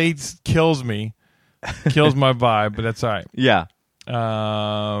Slate kills me. Kills my vibe, but that's all right. Yeah.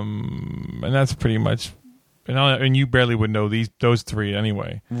 And that's pretty much... And you barely would know those 3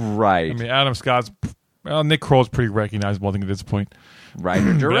 anyway. Right. I mean, Adam Scott's... Well, Nick Kroll's pretty recognizable, I think, at this point.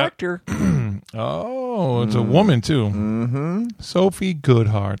 Writer, director. Oh, it's a woman, too. Mm-hmm. Sophie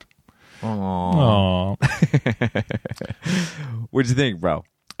Goodhart. Aww. What'd you think, bro?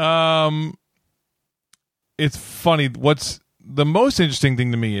 It's funny. What's the most interesting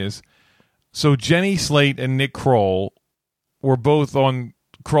thing to me is, so Jenny Slate and Nick Kroll were both on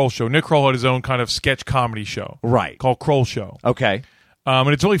Kroll Show. Nick Kroll had his own kind of sketch comedy show. Right. Called Kroll Show. Okay. And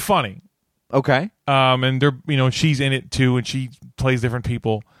it's really funny. Okay. And they're she's in it too, and she plays different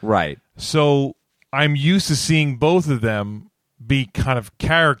people. Right. So I'm used to seeing both of them be kind of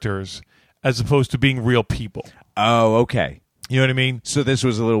characters as opposed to being real people. Oh, okay. You know what I mean? So this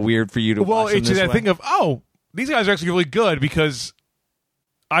was a little weird for you to watch them it's this that way? thing of, these guys are actually really good because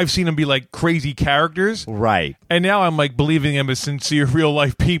I've seen them be like crazy characters. Right. And now I'm like believing them as sincere real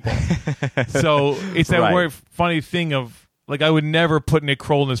life people. So it's that Right. weird funny thing of like I would never put Nick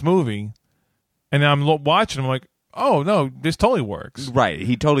Kroll in this movie. And now I'm watching him like, oh no, this totally works. Right.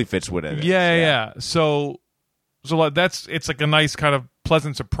 He totally fits with it. Yeah. So like it's like a nice kind of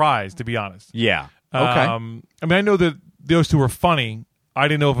pleasant surprise, to be honest. Yeah. Okay. I mean, I know that those two were funny. I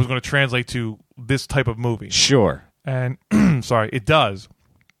didn't know if it was going to translate to this type of movie. Sure. And sorry, it does.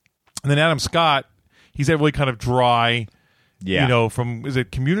 And then Adam Scott, he's that really kind of dry. Yeah. From is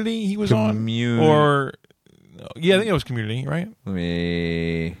it Community he was Community. on, or I think it was Community, right? Let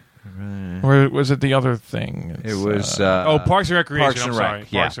me. Or was it the other thing? It was Parks and Recreation. Parks and I'm Rec. sorry.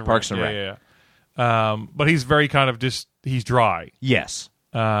 Yeah, Parks and Rec. Yeah. But he's very kind of he's dry. Yes.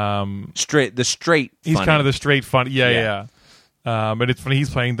 Straight. He's funny. kind of the straight funny. Yeah. Yeah. But it's funny. He's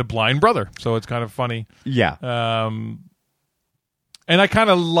playing the blind brother, so it's kind of funny. Yeah. And I kind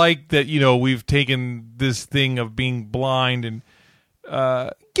of like that. We've taken this thing of being blind and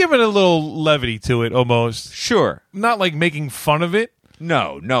given a little levity to it, almost. Sure. Not like making fun of it.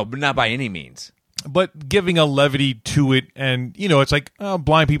 No, but not by any means. But giving a levity to it, and it's like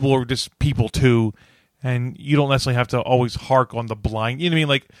blind people are just people too, and you don't necessarily have to always hark on the blind. You know what I mean?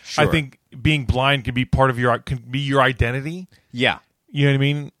 Like, Sure. I think being blind can be part of your identity. Yeah. You know what I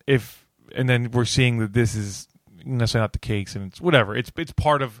mean? And then we're seeing that this is necessarily not the case, and it's whatever. It's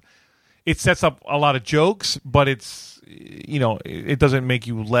part of. It sets up a lot of jokes, but it's it doesn't make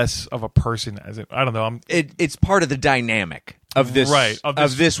you less of a person as it. I don't know. It's part of the dynamic of this Right,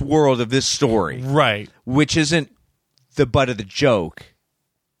 of this world, of this story, right. which isn't the butt of the joke,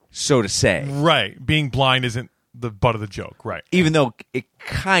 so to say. Right. Being blind isn't the butt of the joke. Right. Even though it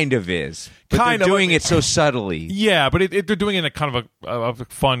kind of is, but Kind they're of. doing it so subtly. Yeah, but they're doing it in a kind of a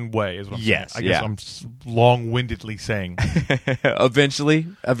fun way. Is what I'm Yes, saying. I guess yeah. I'm long-windedly saying. eventually,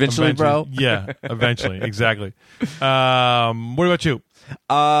 bro. Yeah, eventually. Exactly. What about you?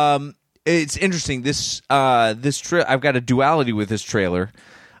 It's interesting. This I've got a duality with this trailer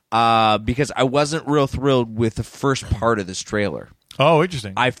because I wasn't real thrilled with the first part of this trailer. Oh,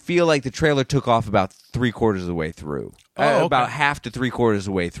 interesting. I feel like the trailer took off about 3/4 of the way through. Okay. About half to 3/4 of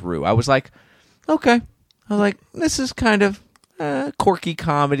the way through. I was like, okay. I was like, this is kind of quirky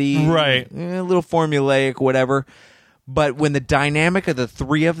comedy. Right. A little formulaic, whatever. But when the dynamic of the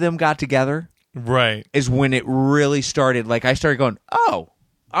three of them got together Right. is when it really started. Like, I started going, oh,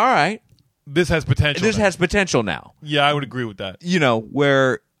 all right. This has potential. This then. has potential now. Yeah, I would agree with that.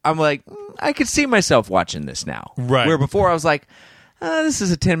 Where I'm like, I could see myself watching this now. Right. Where before I was like, this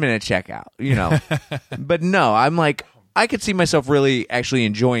is a 10-minute checkout, But no, I'm like, I could see myself really actually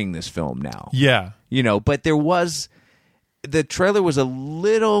enjoying this film now. Yeah. But the trailer was a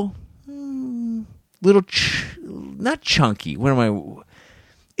little, not chunky.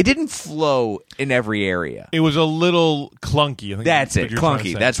 It didn't flow in every area. It was a little clunky. I think That's what it, you're trying to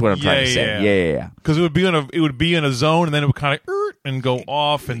clunky. say. That's what I'm trying to say. Yeah. Because it would be in a zone, and then it would kind of and go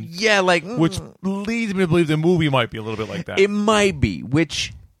off, and Yeah, like which leads me to believe the movie might be a little bit like that. it might be,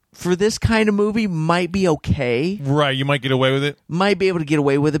 which for this kind of movie might be okay. Right, you might get away with it. Might be able to get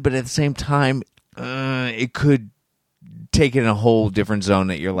away with it, but at the same time, it could take it in a whole different zone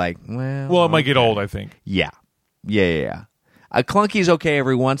that you're like, Well, it might get old, I think. Yeah. Clunky's okay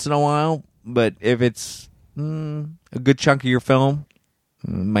every once in a while, but if it's a good chunk of your film, it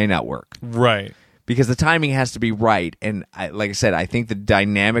may not work. Right. Because the timing has to be right. And like I said, I think the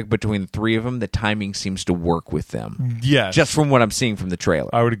dynamic between the three of them, the timing seems to work with them. Yes. Just from what I'm seeing from the trailer.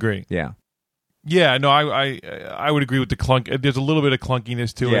 I would agree. Yeah. Yeah, no, I would agree with the clunk. There's a little bit of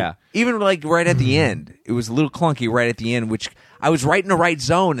clunkiness to Yeah. it. Even like right at the end. It was a little clunky right at the end, which I was right in the right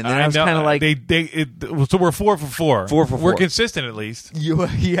zone. And then I was know, kind of like... so we're 4 for 4. 4 for 4. We're consistent at least.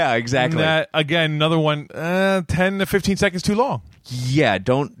 Yeah, exactly. And that, again, another one, 10 to 15 seconds too long. Yeah,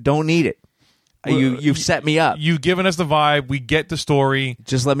 don't need it. You've set me up. You've given us the vibe. We get the story.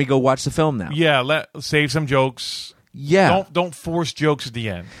 Just let me go watch the film now. Yeah, save some jokes. Yeah. Don't force jokes at the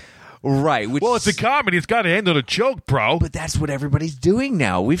end. Right. Well, it's a comedy. It's got to end on a joke, bro. But that's what everybody's doing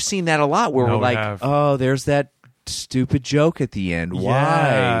now. We've seen that a lot where No, we're we like, have. oh, there's that stupid joke at the end. Why?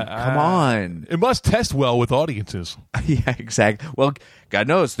 Yeah, Come on. It must test well with audiences. Yeah, exactly. Well, God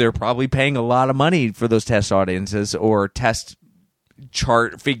knows they're probably paying a lot of money for those test audiences or test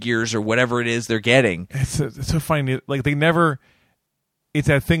chart figures or whatever it is they're getting. It's so funny. Like they never. it's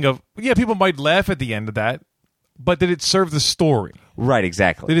that thing of, yeah, people might laugh at the end of that, but did it serve the story? Right,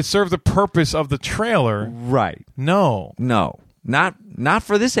 exactly. Did it serve the purpose of the trailer? Right. No. No. Not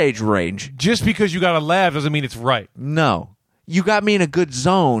for this age range. Just because you got to laugh doesn't mean it's right. No. You got me in a good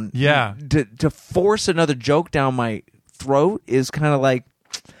zone. Yeah. To force another joke down my throat is kind of like...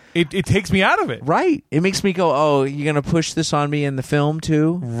 It takes me out of it. Right. It makes me go, oh, you're going to push this on me in the film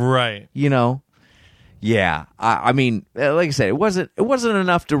too? Right. You know? Yeah. I mean, like I said, it wasn't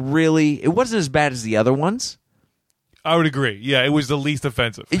enough to really... It wasn't as bad as the other ones. I would agree. Yeah, it was the least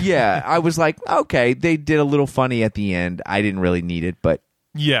offensive. Yeah. I was like, okay, they did a little funny at the end. I didn't really need it, but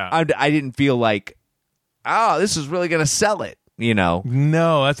Yeah. I didn't feel like, oh, this is really going to sell it, you know?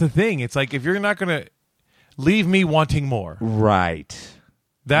 No, that's the thing. It's like, if you're not going to leave me wanting more. Right.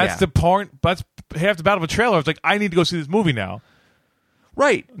 That's Yeah. the part. That's half the battle of a trailer. It's like, I need to go see this movie now.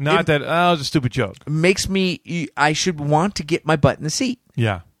 Right. Not It that, oh, it's a stupid joke. makes me, I should want to get my butt in the seat.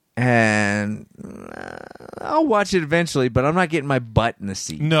 Yeah. And I'll watch it eventually, but I'm not getting my butt in the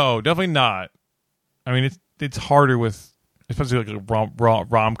seat. No, definitely not. I mean, it's harder with, especially like a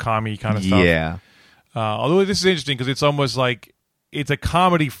rom-com-y kind of stuff. Yeah. Although this is interesting because it's almost like it's a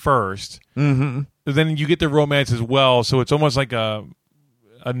comedy first, Mm-hmm. then you get the romance as well. So it's almost like a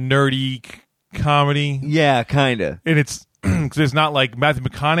nerdy comedy, Yeah, kind of. and it's because it's not like Matthew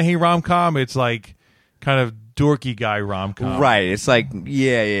McConaughey rom-com. It's like kind of dorky guy rom-com, Right. It's like,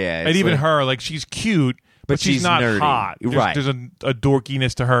 yeah. And It's even like- her, like she's cute, but she's she's not nerdy. hot. Right. There's a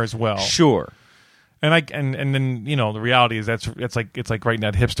dorkiness to her as well. Sure. And and then the reality is it's like right in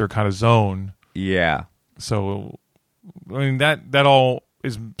that hipster kind of zone. Yeah. So I mean that all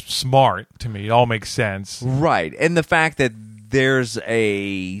is smart to me. It all makes sense. Right. And the fact that there's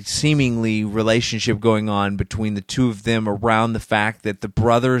a seemingly relationship going on between the two of them around the fact that the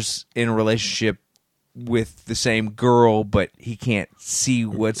brother's in a relationship with the same girl, but he can't see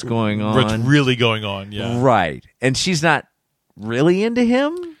what's going on. What's really going on? Yeah. Right. And she's not really into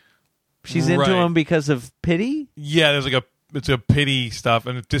him. She's into Right. him because of pity. Yeah. There's like it's a pity stuff,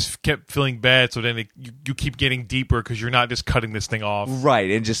 and it just kept feeling bad. So then you keep getting deeper because you're not just cutting this thing off.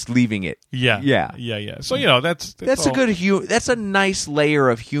 Right. And just leaving it. Yeah. Yeah. Yeah. So that's That's a all- good that's a nice layer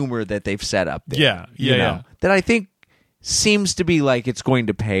of humor that they've set up there. Yeah. you know, Yeah. That I think seems to be like it's going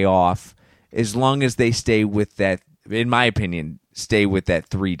to pay off as long as they stay with that, in my opinion, stay with that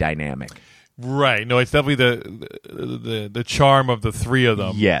 3 dynamic. Right. No, it's definitely the charm of the three of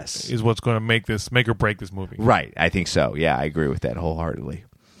them. Yes. Is what's going to make or break this movie. Right. I think so. Yeah, I agree with that wholeheartedly.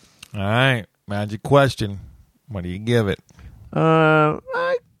 All right. Magic question. What do you give it?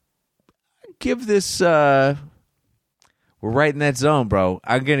 I give this we're right in that zone, bro.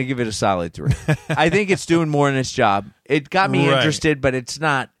 I'm going to give it a solid 3. I think it's doing more in its job. It got me Right. interested, but it's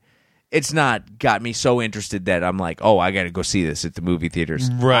not got me so interested that I'm like, oh, I got to go see this at the movie theaters.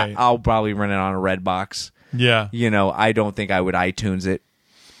 Right. I'll probably rent it on a Redbox. Yeah. You know, I don't think I would iTunes it.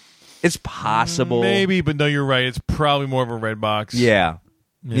 It's possible. Maybe, but no, you're right. It's probably more of a red box. Yeah.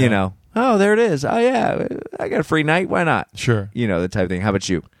 Yeah. You know, oh, there it is. Oh, yeah. I got a free night. Why not? Sure. You know, the type of thing. How about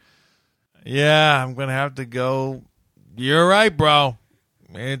you? Yeah, I'm going to have to go. You're right, bro.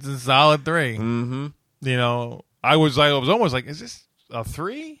 It's a solid 3. Mm-hmm. You know, I was almost like, is this a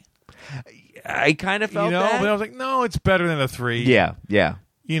 3? I kind of felt You know, that. but I was like, no, it's better than a 3. Yeah. Yeah.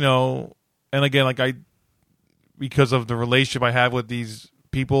 You know, and again, like because of the relationship I have with these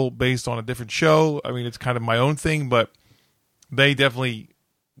people based on a different show, I mean, it's kind of my own thing, but they definitely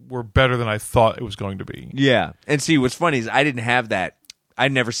were better than I thought it was going to be. Yeah. And see, what's funny is I didn't have that.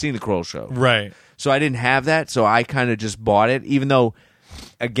 I'd never seen the Kroll Show. Right. So I didn't have that. So I kind of just bought it, even though,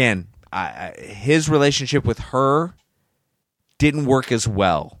 again, his relationship with her didn't work as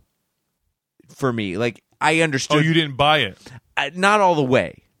well for me. Like, I understood. Oh, you didn't buy it? Not all the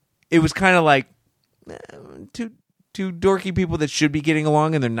way. It was kind of like two dorky people that should be getting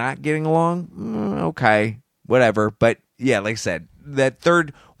along and they're not getting along. Okay, whatever. But yeah, like I said, that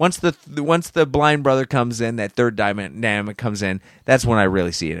third once the blind brother comes in, that third dynamic comes in. That's when I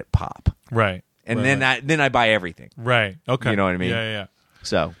really see it pop. Right. And right. then I buy everything. Right. Okay. You know what I mean? Yeah.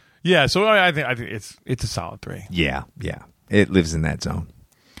 So Yeah. So I think it's a solid 3. yeah, it lives in that zone.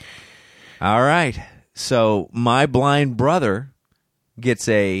 All right. So my blind brother gets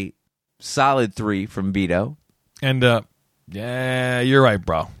a solid 3 from Vito. And yeah, you're right,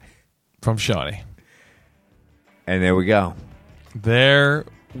 bro. From Shawnee. And there we go. There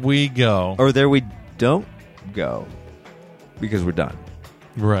we go. Or there we don't go. Because we're done.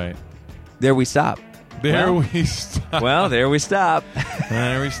 Right. There we stop. There Well- we stop. Well, there we stop.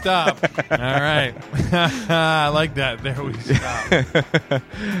 There we stop. All right. I like that. There we stop.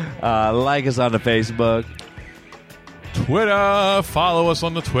 Like us on the Facebook, Twitter. Follow us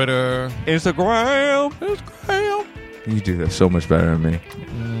on the Twitter. Instagram. You do that so much better than me.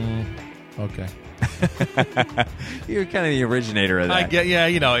 Okay. You're kind of the originator of that. I get. Yeah,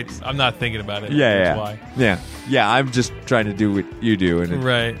 I'm not thinking about it. Yeah, That's yeah. why. Yeah. I'm just trying to do what you do, and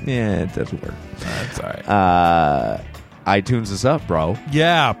Right. Yeah, it doesn't work. That's all right. iTunes us up, bro.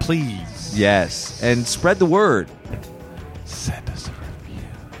 Yeah, please. Yes, and spread the word. Send us a review.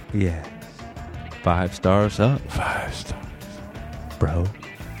 Yeah, 5 stars up, 5 stars. bro.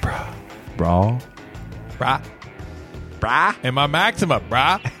 Brah. Brah. And my Maxima,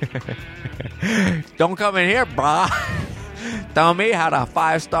 brah. Don't come in here, brah. Tell me how to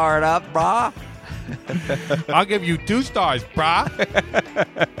 5-star it up, brah. I'll give you 2 stars, brah.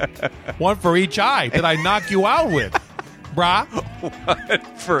 1 for each eye that I knock you out with, brah.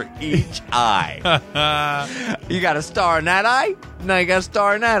 1 for each eye. You got a star in that eye? No, you got a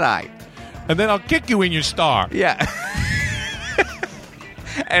star in that eye. And then I'll kick you in your star. Yeah.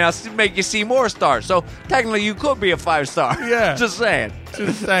 And I'll make you see more stars. So technically you could be a 5-star. Yeah. Just saying.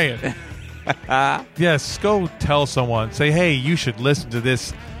 Just saying. Yes, go tell someone. Say, hey, you should listen to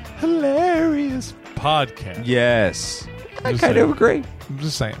this hilarious podcast. Yes. I Just kind of saying. agree. I'm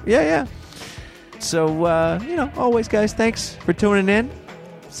just saying. Yeah. So, always, guys, thanks for tuning in.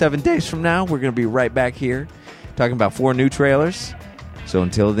 7 days from now, we're going to be right back here talking about 4 new trailers. So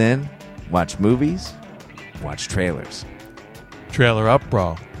until then, watch movies, watch trailers. Trailer up,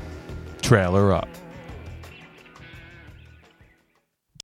 bro. Trailer up.